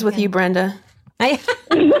plans with you, Brenda. I love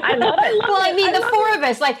it. Well, I mean, the four of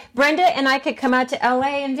us, like Brenda and I, could come out to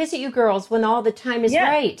LA and visit you girls when all the time is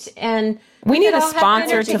right. And we need a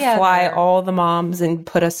sponsor to fly all the moms and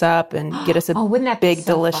put us up and get us a big,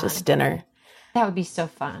 delicious dinner. That would be so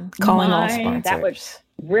fun. Calling all sponsors. That would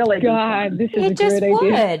really God, this is a great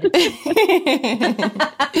idea.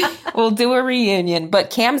 We'll do a reunion. But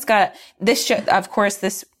Cam's got this show. Of course,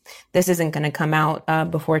 this isn't going to come out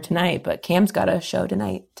before tonight, but Cam's got a show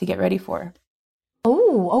tonight to get ready for.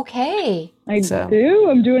 Oh, okay. I do.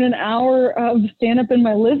 I'm doing an hour of stand-up in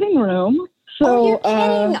my living room. So, you're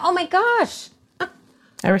kidding. Oh, my gosh.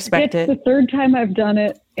 I respect it. It's the third time I've done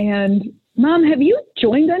it. And, Mom, have you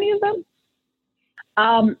joined any of them?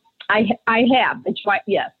 I have. It's right.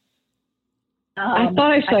 Yes. I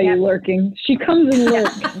thought I saw you lurking. She comes and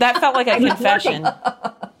lurks. That felt like a confession.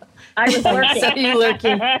 I was lurking. I saw you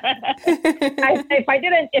lurking.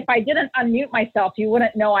 If I didn't unmute myself, you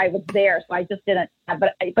wouldn't know I was there. So I just didn't.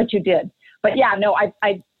 But you did. But yeah, no,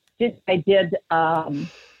 I did. I did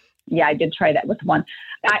try that with one.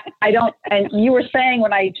 I don't. And you were saying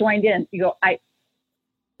when I joined in, you go,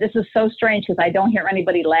 this is so strange because I don't hear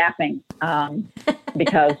anybody laughing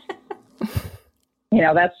because,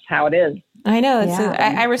 that's how it is. I know.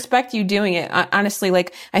 I respect you doing it. Honestly,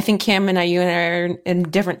 like, I think Cam and you and I are in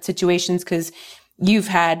different situations because you've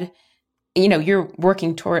had, you're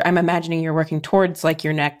working toward, I'm imagining you're working towards like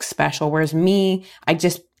your next special. Whereas me, I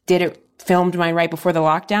just filmed mine right before the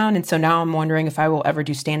lockdown. And so now I'm wondering if I will ever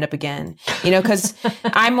do stand up again, because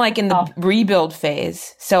I'm like in the rebuild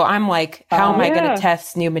phase. So I'm like, how am I going to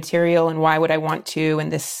test new material and why would I want to in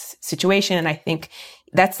this situation? And I think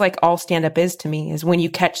that's like all stand up is to me, is when you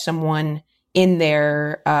catch someone in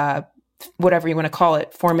their, whatever you want to call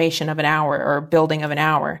it, formation of an hour or building of an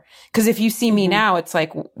hour. Because if you see me now, it's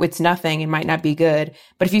like, it's nothing. It might not be good.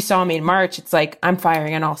 But if you saw me in March, it's like, I'm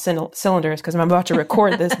firing on all cylinders because I'm about to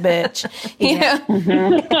record this bitch. Yeah.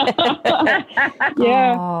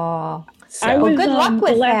 So, good luck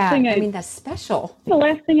with that. I mean, that's special. The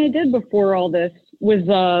last thing I did before all this was,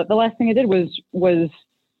 was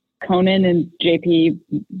Conan and JP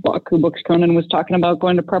Buck, who books Conan, was talking about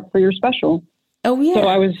going to prep for your special. Oh yeah. So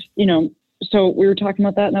I was, so we were talking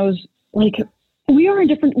about that, and I was like, we are in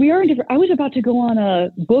different. I was about to go on a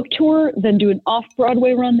book tour, then do an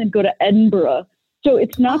off-Broadway run, then go to Edinburgh. So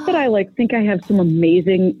it's not that I think I have some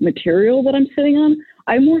amazing material that I'm sitting on.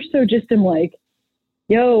 I more so just am like,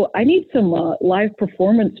 yo, I need some live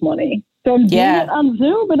performance money. So I'm doing it on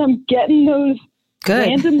Zoom, and I'm getting those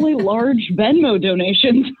randomly large Venmo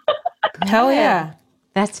donations. Hell yeah.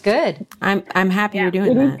 That's good. I'm happy you're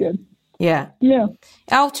doing that. It is good. Yeah. Yeah.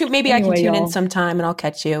 Maybe I can tune in sometime and I'll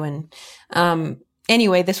catch you. And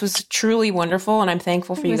anyway, this was truly wonderful, and I'm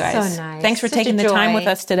thankful for you guys. So nice. Thanks for taking the time with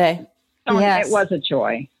us today. Oh, yes. It was a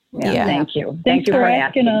joy. Yeah. Thank you. Thanks for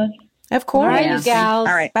asking us. Of course. All right, you gals.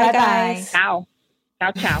 All right. Bye, guys. Ciao.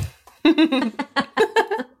 Ciao.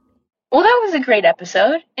 Well, that was a great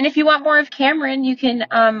episode. And if you want more of Cameron, you can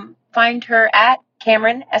find her at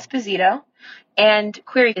Cameron Esposito, and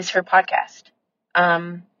Query is her podcast.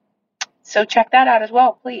 So check that out as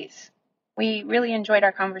well, please. We really enjoyed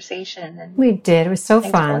our conversation. And we did. It was so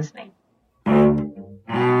fun. Thanks for listening.